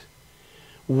sinned,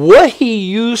 what he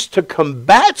used to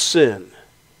combat sin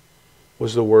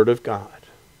was the Word of God.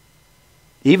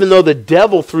 Even though the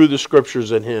devil threw the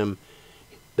scriptures at him,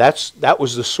 That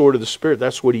was the sword of the Spirit.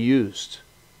 That's what he used.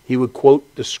 He would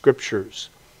quote the scriptures,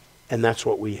 and that's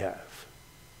what we have.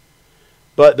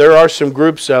 But there are some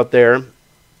groups out there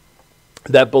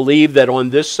that believe that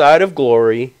on this side of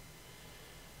glory,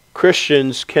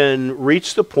 Christians can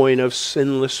reach the point of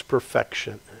sinless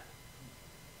perfection.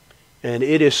 And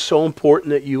it is so important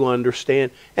that you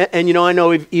understand. And you know, I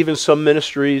know even some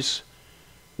ministries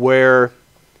where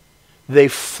they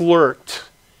flirt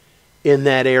in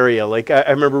that area. Like I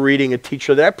remember reading a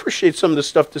teacher that I appreciate some of the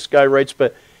stuff this guy writes,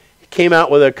 but he came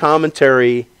out with a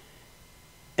commentary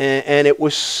and it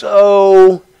was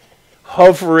so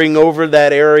hovering over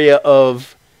that area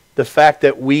of the fact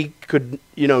that we could,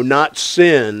 not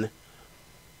sin.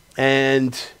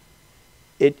 And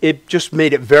it just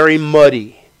made it very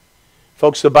muddy.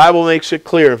 Folks, the Bible makes it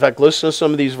clear. In fact, listen to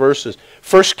some of these verses.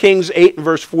 1 Kings 8 and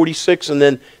verse 46, and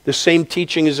then the same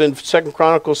teaching is in 2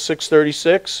 Chronicles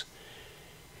 6:36.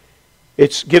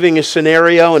 It's giving a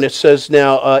scenario, and it says,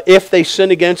 now, if they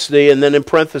sin against thee, and then in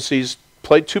parentheses,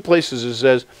 two places it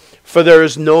says, for there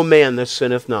is no man that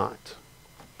sinneth not,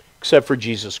 except for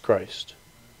Jesus Christ.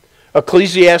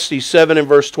 Ecclesiastes 7 and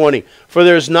verse 20, for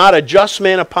there is not a just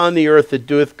man upon the earth that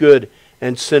doeth good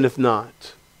and sinneth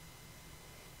not.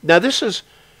 Now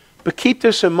but keep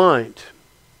this in mind.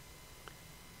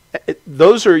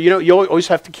 Those are, you always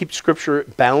have to keep Scripture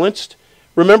balanced.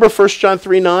 Remember 1 John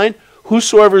 3:9,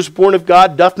 whosoever is born of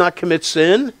God doth not commit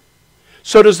sin.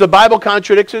 So does the Bible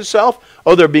contradict itself?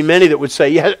 Oh, there'd be many that would say,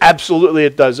 yeah, absolutely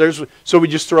it does. So we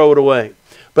just throw it away.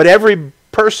 But every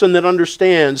person that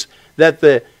understands that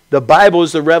the Bible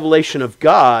is the revelation of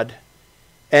God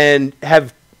and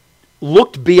have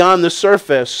looked beyond the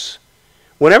surface,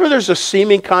 whenever there's a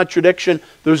seeming contradiction,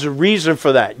 there's a reason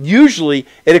for that. Usually,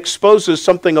 it exposes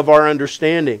something of our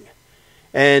understanding.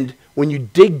 And when you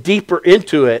dig deeper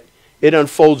into it, it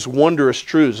unfolds wondrous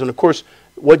truths. And of course,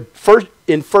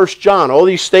 in 1 John, all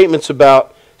these statements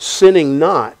about sinning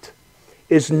not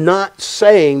is not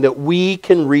saying that we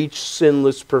can reach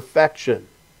sinless perfection.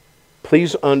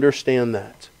 Please understand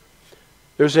that.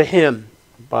 There's a hymn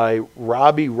by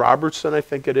Robbie Robertson, I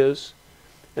think it is.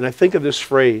 And I think of this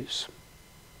phrase.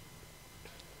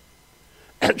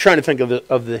 I'm trying to think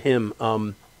of the hymn.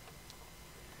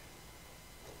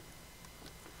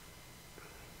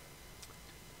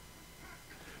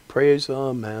 Praise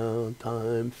the mount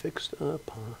I'm fixed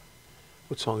upon.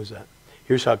 What song is that?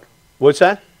 Here's how. What's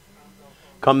that?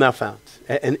 Come thou fount.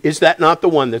 And is that not the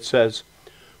one that says,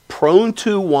 prone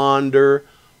to wander,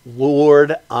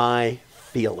 Lord, I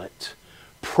feel it.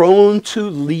 Prone to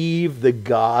leave the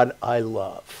God I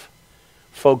love.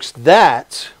 Folks,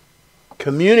 that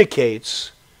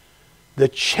communicates the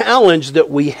challenge that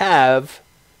we have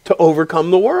to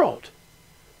overcome the world.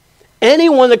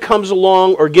 Anyone that comes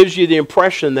along or gives you the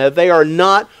impression that they are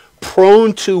not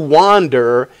prone to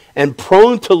wander and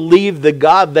prone to leave the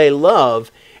God they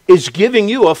love is giving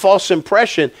you a false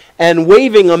impression and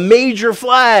waving a major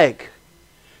flag.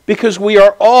 Because we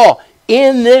are all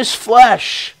in this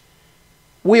flesh.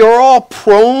 We are all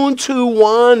prone to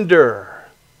wander.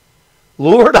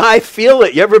 Lord, I feel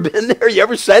it. You ever been there? You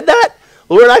ever said that?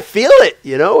 Lord, I feel it.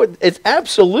 It's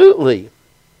absolutely.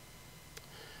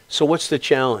 So what's the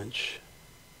challenge?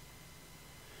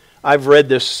 I've read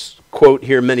this quote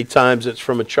here many times. It's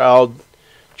from a child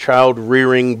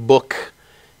rearing book.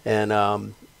 And I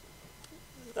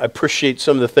appreciate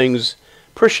some of the things.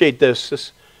 Appreciate this.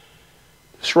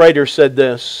 This writer said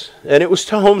this. And it was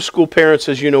to homeschool parents.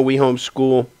 As you know, we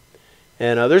homeschool.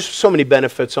 And there's so many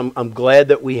benefits I'm glad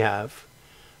that we have.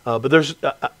 But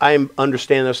I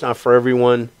understand that's not for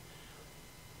everyone.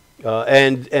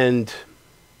 And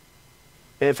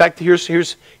in fact,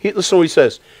 listen to what he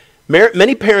says.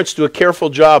 Many parents do a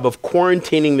careful job of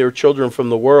quarantining their children from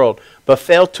the world, but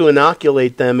fail to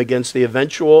inoculate them against the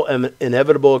eventual and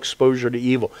inevitable exposure to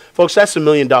evil. Folks, that's $1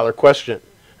 million question.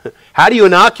 How do you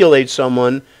inoculate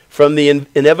someone from the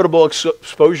inevitable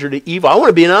exposure to evil? I want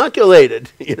to be inoculated,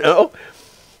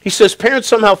 He says parents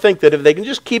somehow think that if they can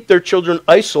just keep their children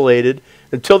isolated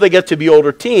until they get to be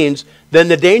older teens, then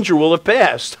the danger will have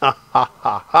passed. Ha, ha,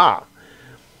 ha, ha.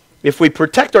 If we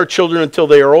protect our children until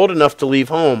they are old enough to leave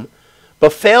home,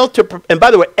 but fail to... And by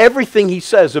the way, everything he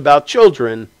says about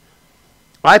children,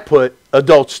 I put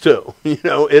adults too.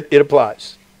 It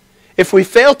applies. If we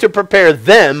fail to prepare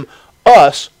them,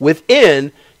 us,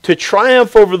 within, to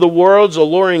triumph over the world's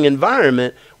alluring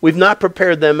environment, we've not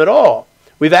prepared them at all.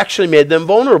 We've actually made them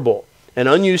vulnerable. An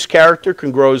unused character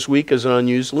can grow as weak as an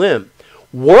unused limb.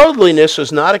 Worldliness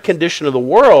is not a condition of the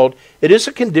world. It is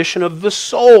a condition of the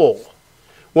soul.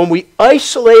 When we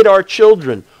isolate our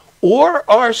children, or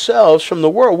ourselves from the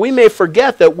world, we may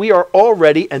forget that we are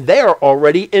already, and they are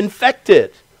already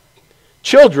infected.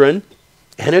 Children,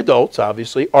 and adults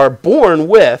obviously, are born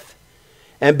with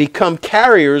and become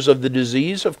carriers of the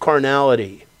disease of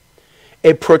carnality.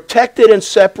 A protected and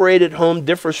separated home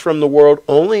differs from the world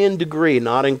only in degree,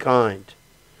 not in kind.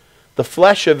 The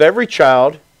flesh of every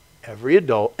child, every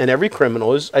adult, and every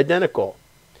criminal is identical.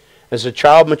 As a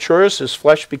child matures, his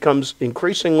flesh becomes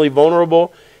increasingly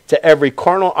vulnerable to every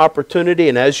carnal opportunity,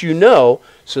 and as you know,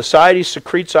 society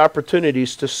secretes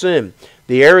opportunities to sin.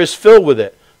 The air is filled with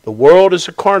it. The world is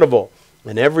a carnival,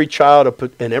 and every child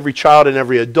and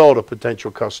every adult a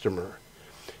potential customer.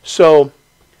 So,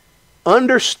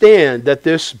 understand that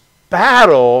this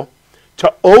battle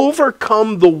to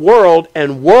overcome the world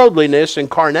and worldliness and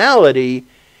carnality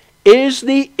is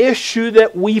the issue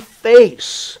that we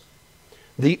face.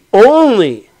 The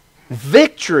only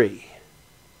victory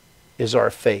is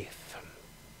our faith.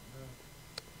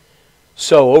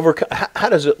 So, how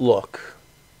does it look?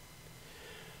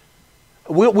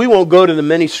 We won't go to the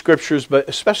many scriptures, but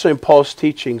especially in Paul's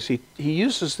teachings, he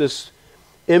uses this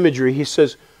imagery. He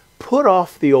says, put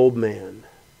off the old man,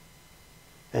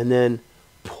 and then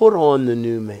put on the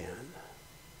new man.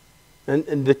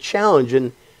 And the challenge,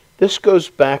 and this goes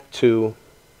back to,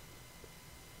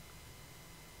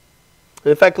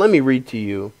 in fact, let me read to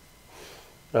you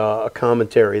a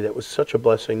commentary that was such a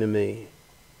blessing to me.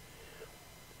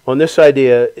 On this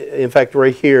idea, in fact,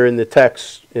 right here in the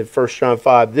text in 1 John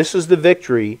 5, this is the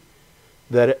victory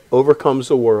that overcomes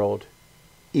the world,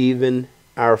 even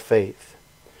our faith.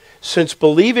 Since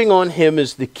believing on Him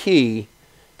is the key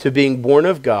to being born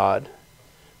of God,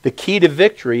 the key to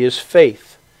victory is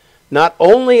faith. Not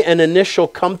only an initial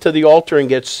come to the altar and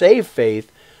get saved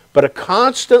faith, but a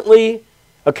consistently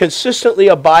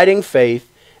abiding faith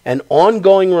and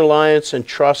ongoing reliance and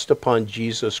trust upon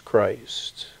Jesus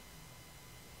Christ.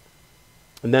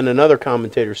 And then another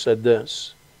commentator said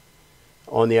this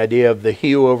on the idea of the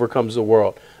He who overcomes the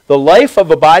world. The life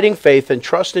of abiding faith and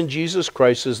trust in Jesus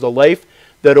Christ is the life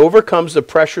that overcomes the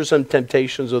pressures and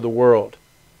temptations of the world.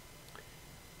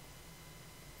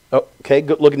 Okay,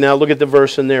 look at the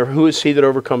verse in there. Who is he that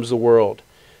overcomes the world?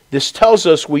 This tells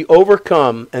us we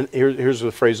overcome, and here's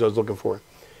the phrase I was looking for.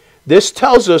 This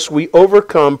tells us we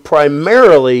overcome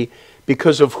primarily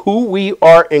because of who we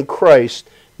are in Christ,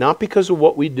 not because of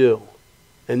what we do.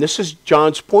 And this is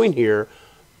John's point here.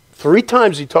 3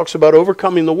 times he talks about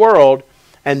overcoming the world,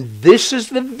 and this is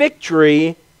the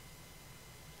victory,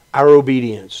 our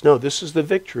obedience. No, this is the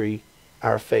victory,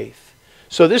 our faith.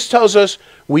 So this tells us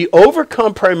we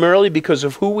overcome primarily because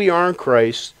of who we are in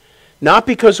Christ, not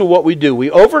because of what we do.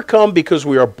 We overcome because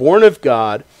we are born of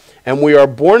God, and we are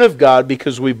born of God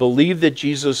because we believe that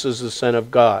Jesus is the Son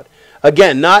of God.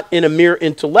 Again, not in a mere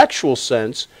intellectual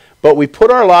sense, but we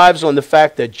put our lives on the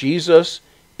fact that Jesus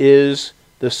is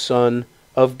the Son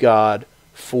of God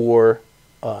for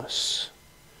us.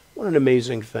 What an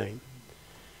amazing thing.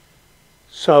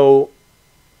 So,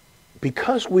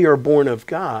 because we are born of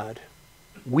God,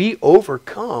 we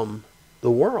overcome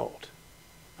the world.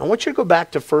 I want you to go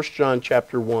back to 1 John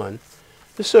chapter 1.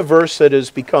 This is a verse that has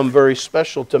become very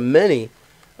special to many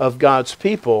of God's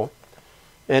people.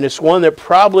 And it's one that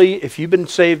probably, if you've been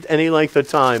saved any length of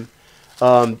time,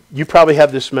 you probably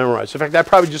have this memorized. In fact, I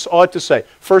probably just ought to say,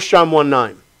 1 John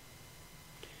 1:9.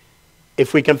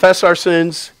 If we confess our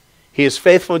sins, He is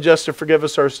faithful and just to forgive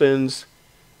us our sins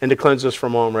and to cleanse us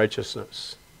from all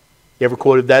unrighteousness. You ever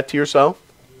quoted that to yourself?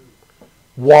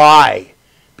 Why?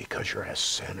 Because you're a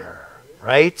sinner,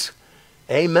 right?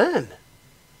 Amen.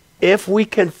 If we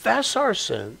confess our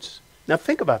sins, now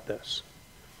think about this.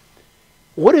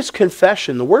 What is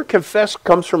confession? The word confess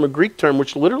comes from a Greek term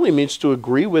which literally means to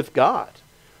agree with God.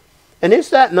 And is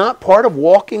that not part of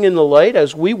walking in the light?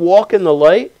 As we walk in the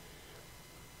light,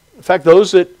 in fact,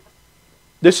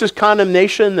 this is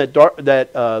condemnation that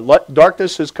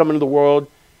darkness has come into the world.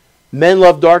 Men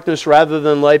love darkness rather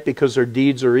than light because their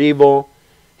deeds are evil.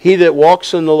 He that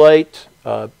walks in the light,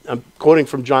 I'm quoting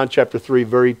from John chapter 3,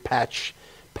 very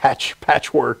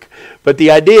patchwork. But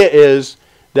the idea is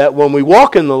that when we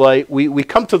walk in the light, we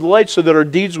come to the light so that our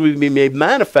deeds will be made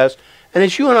manifest. And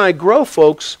as you and I grow,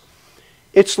 folks,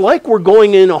 it's like we're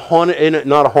going in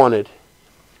not a haunted.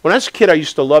 When I was a kid, I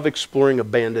used to love exploring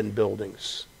abandoned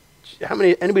buildings.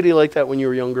 Anybody like that when you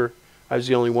were younger? I was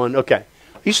the only one. Okay.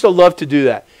 I used to love to do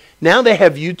that. Now they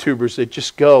have YouTubers that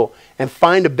just go and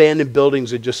find abandoned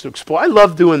buildings and just explore. I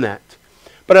love doing that.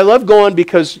 But I love going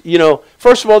because,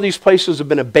 first of all, these places have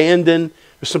been abandoned.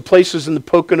 There's some places in the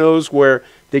Poconos where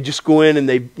they just go in and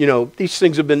these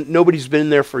things nobody's been in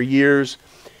there for years.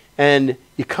 And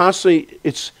you constantly,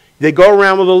 they go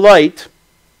around with a light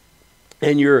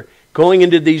and you're going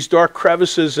into these dark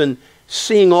crevices and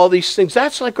seeing all these things.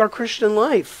 That's like our Christian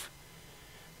life.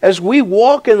 As we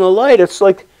walk in the light, it's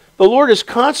like the Lord is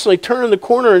constantly turning the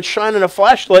corner and shining a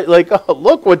flashlight like, oh,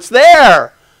 look what's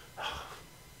there.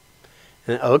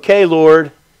 And, okay,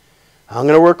 Lord, I'm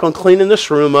going to work on cleaning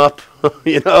this room up,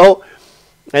 you know.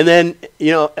 And then,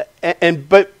 you know,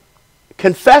 but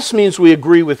confess means we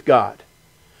agree with God.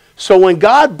 So when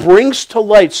God brings to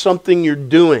light something you're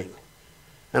doing,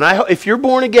 and if you're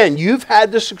born again, you've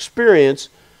had this experience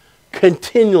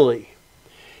continually.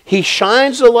 He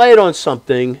shines the light on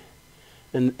something,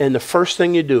 and the first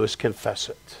thing you do is confess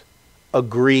it.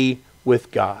 Agree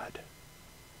with God.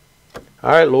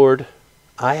 All right, Lord,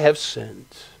 I have sinned.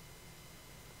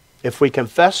 If we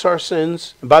confess our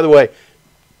sins, and by the way,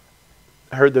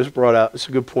 I heard this brought out. It's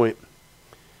a good point.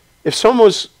 If someone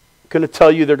was going to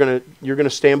tell you you're going to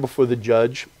stand before the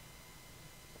judge,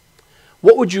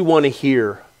 what would you want to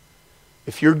hear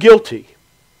if you're guilty?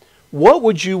 What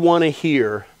would you want to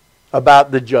hear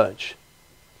about the judge?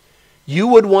 You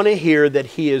would want to hear that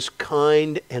he is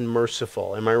kind and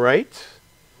merciful. Am I right?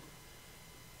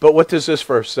 But what does this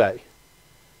verse say?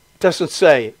 It doesn't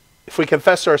say, if we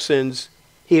confess our sins,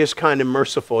 he is kind and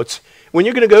merciful. It's when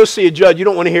you're going to go see a judge, you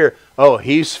don't want to hear, oh,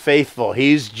 he's faithful,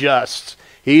 he's just,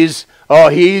 he's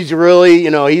really, you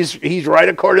know, he's right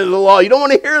according to the law. You don't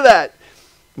want to hear that.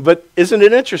 But isn't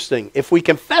it interesting? If we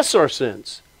confess our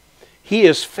sins, he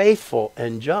is faithful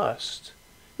and just.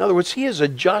 In other words, he is a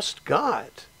just God.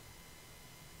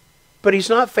 But he's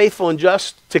not faithful and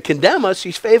just to condemn us.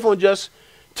 He's faithful and just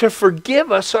to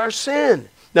forgive us our sin.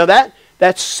 Now that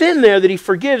sin there that he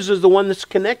forgives is the one that's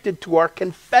connected to our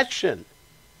confession.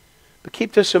 But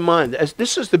keep this in mind. As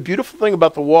this is the beautiful thing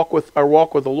about our walk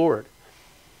with the Lord.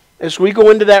 As we go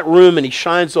into that room and he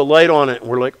shines the light on it, and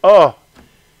we're like, oh,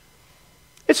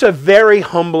 it's a very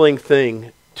humbling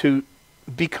thing to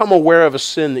become aware of a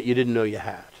sin that you didn't know you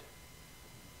had.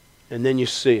 And then you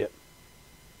see it.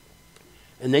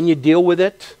 And then you deal with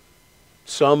it,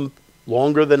 some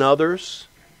longer than others.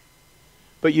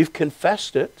 But you've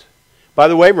confessed it. By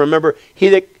the way, remember, he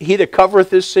that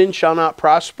covereth his sin shall not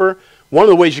prosper. One of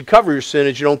the ways you cover your sin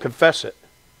is you don't confess it.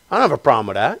 I don't have a problem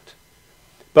with that.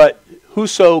 But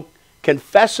whoso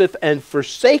confesseth and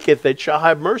forsaketh it shall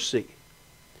have mercy.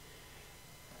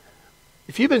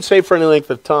 If you've been saved for any length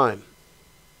of time,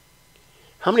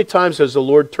 how many times has the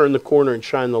Lord turned the corner and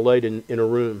shined the light in a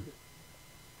room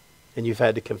and you've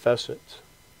had to confess it?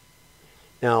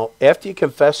 Now, after you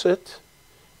confess it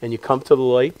and you come to the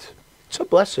light, it's a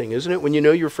blessing, isn't it, when you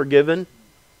know you're forgiven?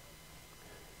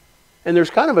 And there's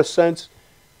kind of a sense,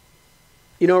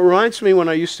 you know, it reminds me when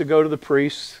I used to go to the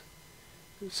priest,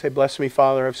 say, bless me,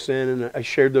 Father, I've sinned, and I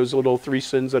shared those little 3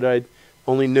 sins that I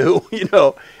only knew, you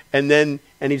know, and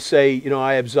he'd say, you know,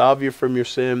 I absolve you from your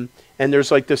sin, and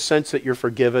there's like this sense that you're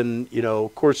forgiven, you know.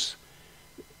 Of course,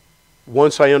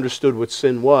 once I understood what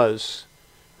sin was,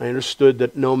 I understood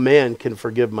that no man can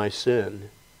forgive my sin.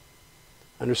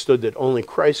 I understood that only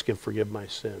Christ can forgive my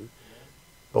sin.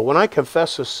 But when I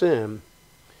confess a sin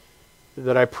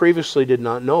that I previously did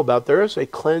not know about, there is a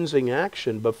cleansing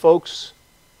action. But folks,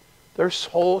 there's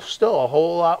still a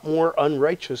whole lot more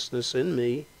unrighteousness in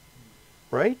me,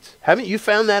 right? Haven't you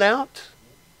found that out?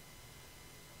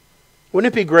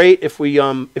 Wouldn't it be great if we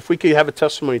could have a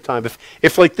testimony time?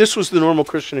 If like this was the normal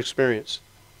Christian experience,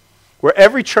 where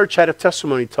every church had a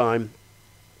testimony time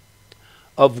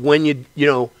of when you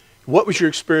know, what was your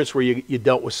experience where you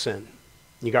dealt with sin?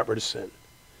 You got rid of sin.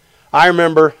 I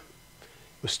remember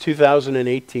it was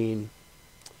 2018,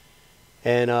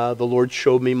 and the Lord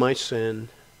showed me my sin.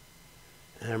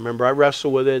 And I remember I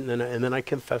wrestled with it, and then I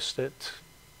confessed it,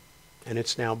 and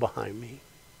it's now behind me.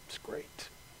 It's great.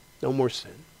 No more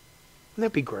sin.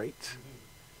 Wouldn't that be great?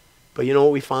 But you know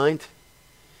what we find?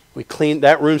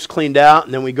 That room's cleaned out,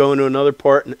 and then we go into another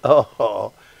part, and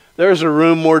oh, there's a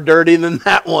room more dirty than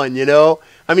that one, you know?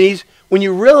 I mean, when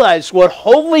you realize what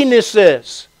holiness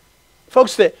is,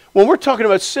 folks, that when we're talking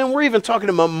about sin, we're even talking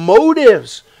about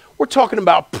motives. We're talking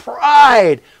about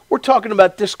pride. We're talking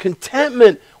about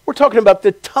discontentment. We're talking about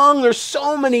the tongue. There's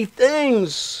so many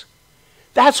things.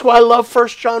 That's why I love 1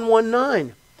 John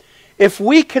 1:9. If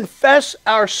we confess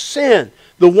our sin,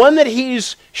 the one that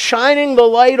he's shining the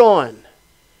light on,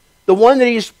 the one that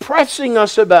he's pressing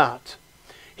us about,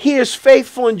 he is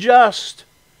faithful and just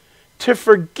to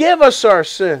forgive us our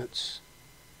sins.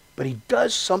 But he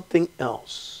does something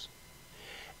else.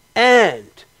 And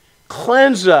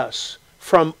cleanse us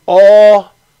from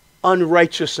all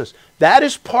unrighteousness. That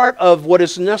is part of what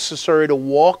is necessary to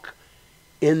walk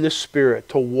in the Spirit,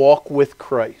 to walk with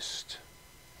Christ.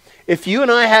 If you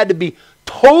and I had to be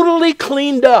totally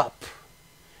cleaned up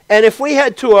And if we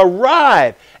had to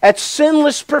arrive at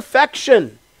sinless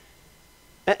perfection,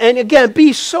 and again,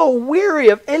 be so weary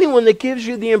of anyone that gives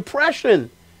you the impression.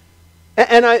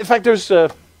 In fact, there's a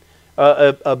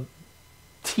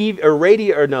TV or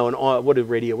radio, or no, what is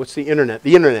radio? What's the internet?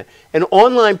 The internet. An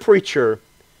online preacher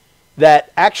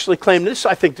that actually claimed this.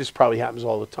 I think this probably happens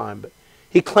all the time, but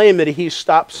he claimed that he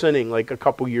stopped sinning like a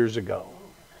couple years ago.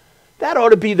 That ought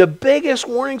to be the biggest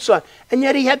warning sign. And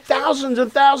yet he had thousands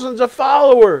and thousands of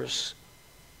followers.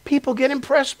 People get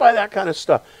impressed by that kind of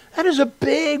stuff. That is a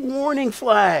big warning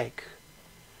flag.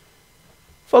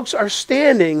 Folks, our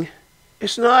standing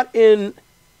is not in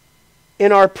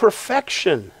our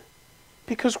perfection,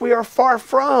 because we are far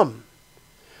from.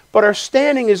 But our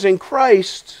standing is in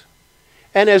Christ.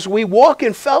 And as we walk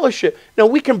in fellowship, now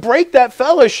we can break that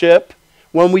fellowship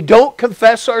when we don't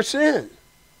confess our sin.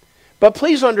 But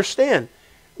please understand,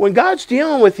 when God's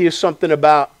dealing with you something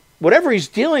about, whatever He's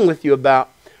dealing with you about,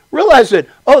 realize that,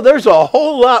 there's a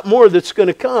whole lot more that's going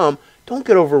to come. Don't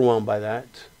get overwhelmed by that.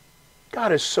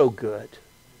 God is so good.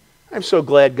 I'm so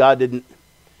glad God didn't.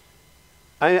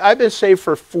 I've been saved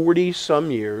for 40-some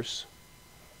years.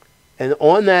 And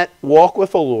on that walk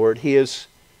with the Lord, He has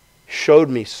showed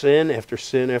me sin after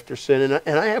sin after sin.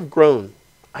 And I have grown.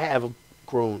 I have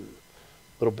grown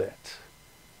a little bit.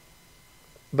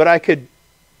 But I could,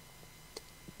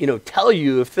 tell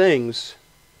you of things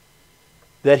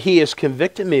that He has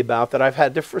convicted me about that I've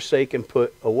had to forsake and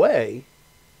put away.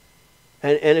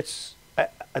 And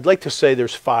I'd like to say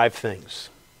there's 5 things.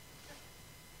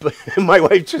 But my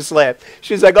wife just laughed.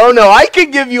 She's like, oh no, I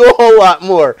could give you a whole lot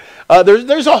more.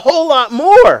 There's a whole lot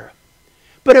more.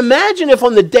 But imagine if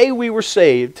on the day we were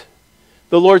saved,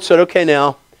 the Lord said, okay,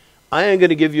 now, I am going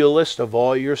to give you a list of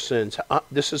all your sins.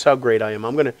 This is how great I am.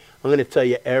 I'm going to tell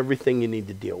you everything you need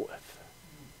to deal with.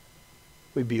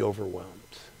 We'd be overwhelmed.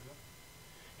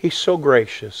 He's so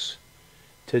gracious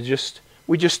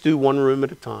we just do one room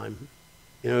at a time.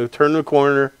 Turn the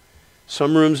corner.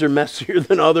 Some rooms are messier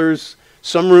than others.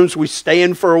 Some rooms we stay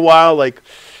in for a while,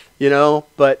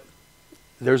 but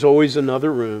there's always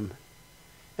another room.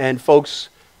 And folks,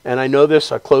 and I know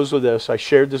this, I close with this, I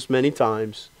shared this many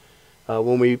times.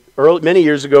 Many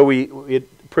years ago, we had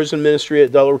prison ministry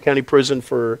at Delaware County Prison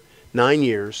for 9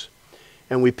 years.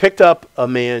 And we picked up a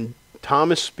man,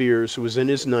 Thomas Spears, who was in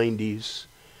his 90s.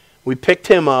 We picked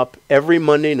him up every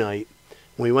Monday night.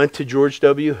 We went to George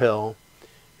W. Hill.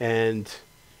 And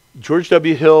George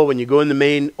W. Hill, when you go in the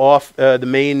main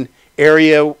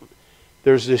area,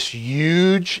 there's this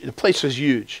the place is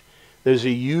huge. There's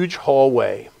a huge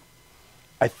hallway.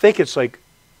 I think it's like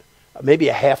maybe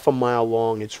a half a mile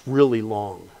long. It's really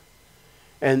long.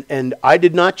 And I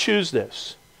did not choose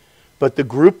this. But the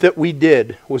group that we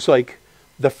did was like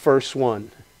the first one.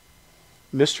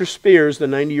 Mr. Spears, the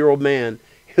 90-year-old man,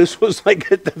 his was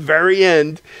like at the very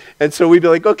end. And so we'd be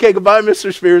like, okay, goodbye,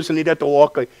 Mr. Spears. And he'd have to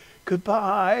walk like,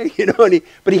 goodbye,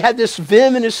 but he had this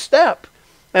vim in his step.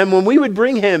 And when we would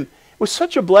bring him, it was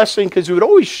such a blessing because we would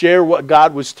always share what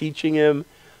God was teaching him.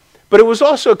 But it was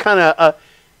also kind of,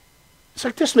 it's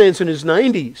like this man's in his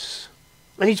 90s.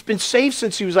 And he's been saved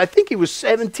since I think he was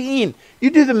 17. You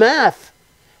do the math.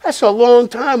 That's a long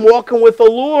time walking with the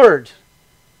Lord.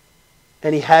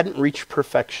 And he hadn't reached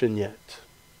perfection yet.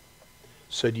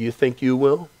 So do you think you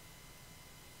will?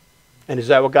 And is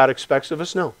that what God expects of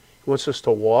us? No. He wants us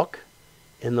to walk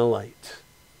in the light.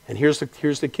 And here's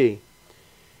the key.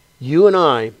 You and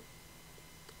I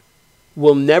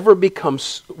will never become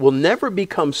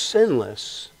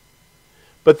sinless,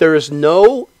 but there is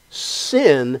no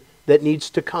sin that needs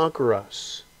to conquer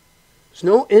us. There's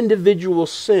no individual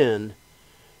sin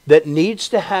that needs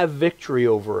to have victory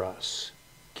over us.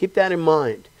 Keep that in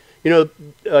mind.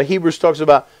 Hebrews talks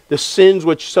about the sins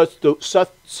which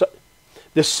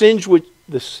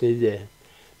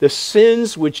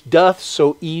doth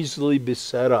so easily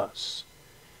beset us.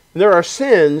 And there are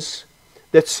sins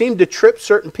that seem to trip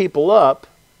certain people up.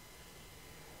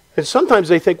 And sometimes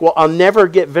they think, well, I'll never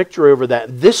get victory over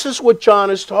that. This is what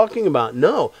John is talking about.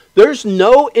 No, there's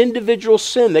no individual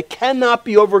sin that cannot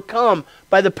be overcome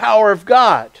by the power of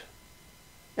God.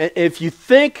 And if you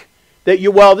think that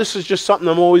this is just something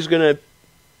I'm always going to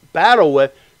battle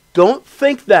with, don't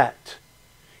think that.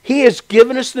 He has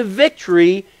given us the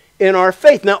victory in our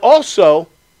faith. Now also,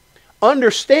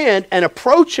 understand and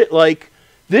approach it like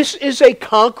this is a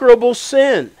conquerable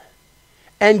sin.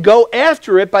 And go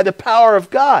after it by the power of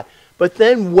God. But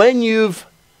then when you've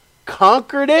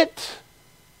conquered it,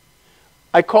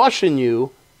 I caution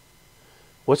you,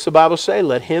 what's the Bible say?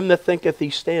 Let him that thinketh he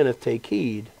standeth take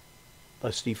heed,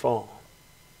 lest he fall.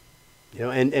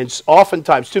 And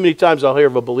oftentimes, too many times I'll hear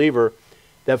of a believer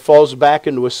that falls back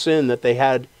into a sin that they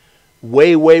had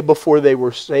way, way before they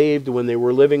were saved, when they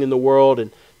were living in the world,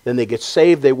 and then they get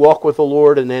saved, they walk with the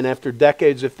Lord, and then after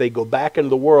decades, if they go back into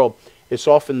the world, it's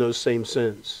often those same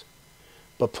sins.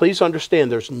 But please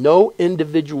understand, there's no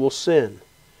individual sin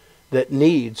that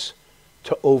needs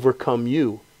to overcome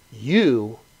you.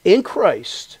 You, in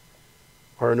Christ,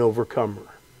 are an overcomer.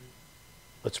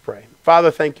 Let's pray.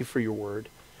 Father, thank you for your word.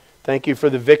 Thank you for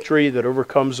the victory that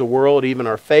overcomes the world, even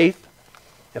our faith.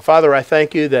 And Father, I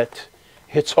thank you that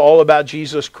it's all about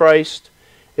Jesus Christ.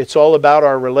 It's all about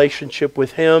our relationship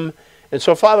with Him. And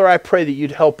so, Father, I pray that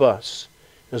you'd help us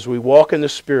as we walk in the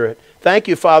Spirit. Thank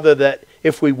you, Father, that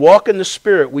if we walk in the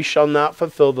Spirit, we shall not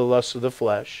fulfill the lusts of the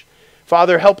flesh.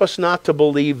 Father, help us not to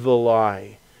believe the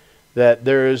lie that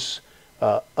there is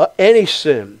any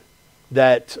sin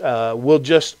that will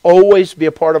just always be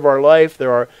a part of our life.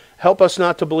 Help us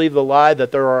not to believe the lie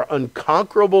that there are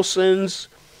unconquerable sins.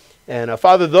 And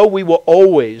Father, though we will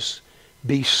always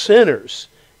be sinners,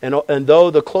 and though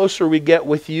the closer we get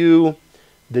with you,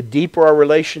 the deeper our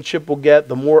relationship will get,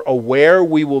 the more aware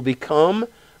we will become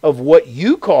of what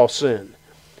you call sin.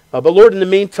 But Lord, in the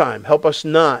meantime, help us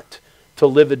not to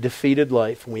live a defeated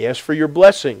life. And we ask for your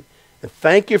blessing. And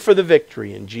thank you for the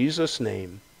victory. In Jesus'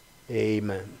 name,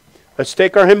 amen. Let's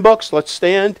take our hymn books, let's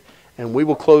stand, and we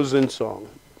will close in song.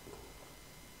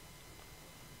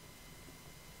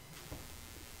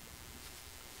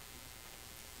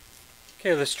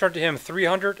 Okay, let's turn to hymn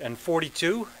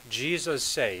 342, Jesus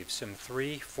Saves, hymn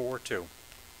 342.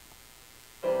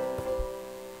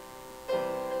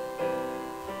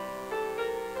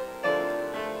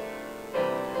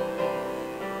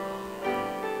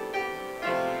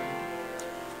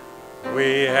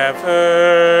 We have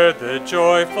heard the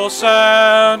joyful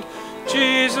sound,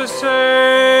 Jesus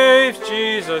saves,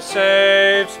 Jesus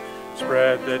saves.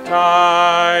 Spread the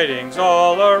tidings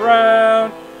all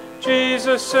around,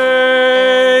 Jesus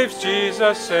saves,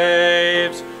 Jesus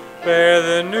saves. Bear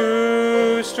the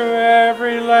news to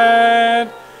every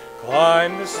land,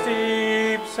 climb the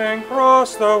steeps and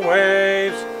cross the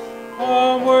waves.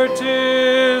 Onward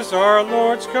 'tis our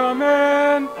Lord's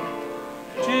command,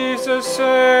 Jesus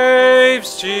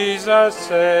saves, Jesus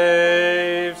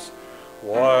saves.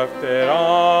 Wafted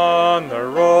on the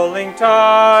rolling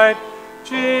tide,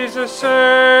 Jesus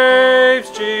saves,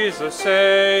 Jesus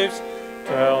saves.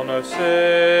 Tell no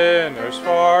sinners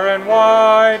far and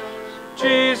wide,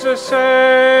 Jesus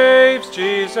saves,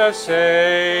 Jesus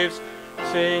saves.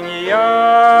 Sing ye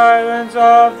islands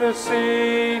of the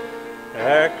sea,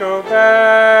 echo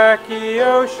back ye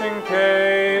ocean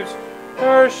caves.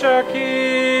 Earth shall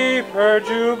keep her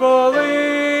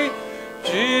jubilee,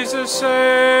 Jesus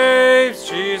saves,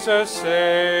 Jesus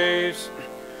saves.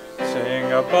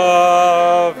 Sing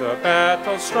above the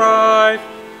battle strife,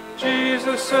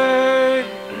 Jesus saves,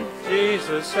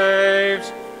 Jesus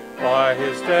saves. By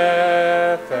his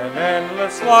death and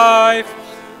endless life,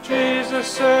 Jesus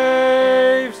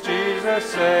saves, Jesus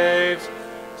saves.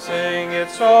 Sing it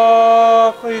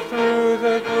softly through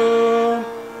the gloom,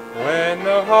 when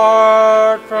the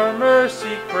heart for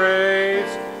mercy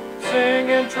craves. Sing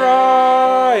in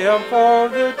triumph o'er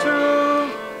the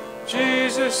tomb,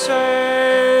 Jesus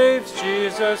saves,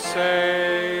 Jesus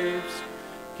saves.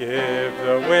 Give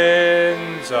the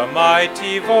winds a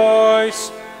mighty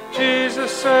voice,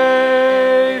 Jesus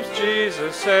saves,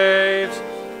 Jesus saves.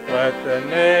 Let the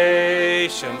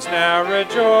nations now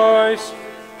rejoice,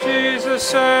 Jesus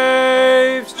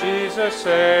saves, Jesus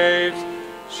saves.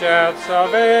 Shout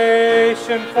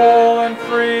salvation full and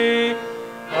free,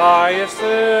 highest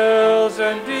hills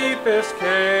and deepest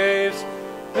caves.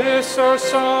 This our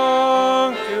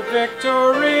song to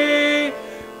victory,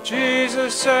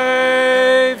 Jesus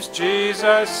saves,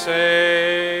 Jesus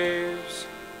saves.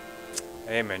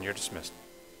 Amen. You're dismissed.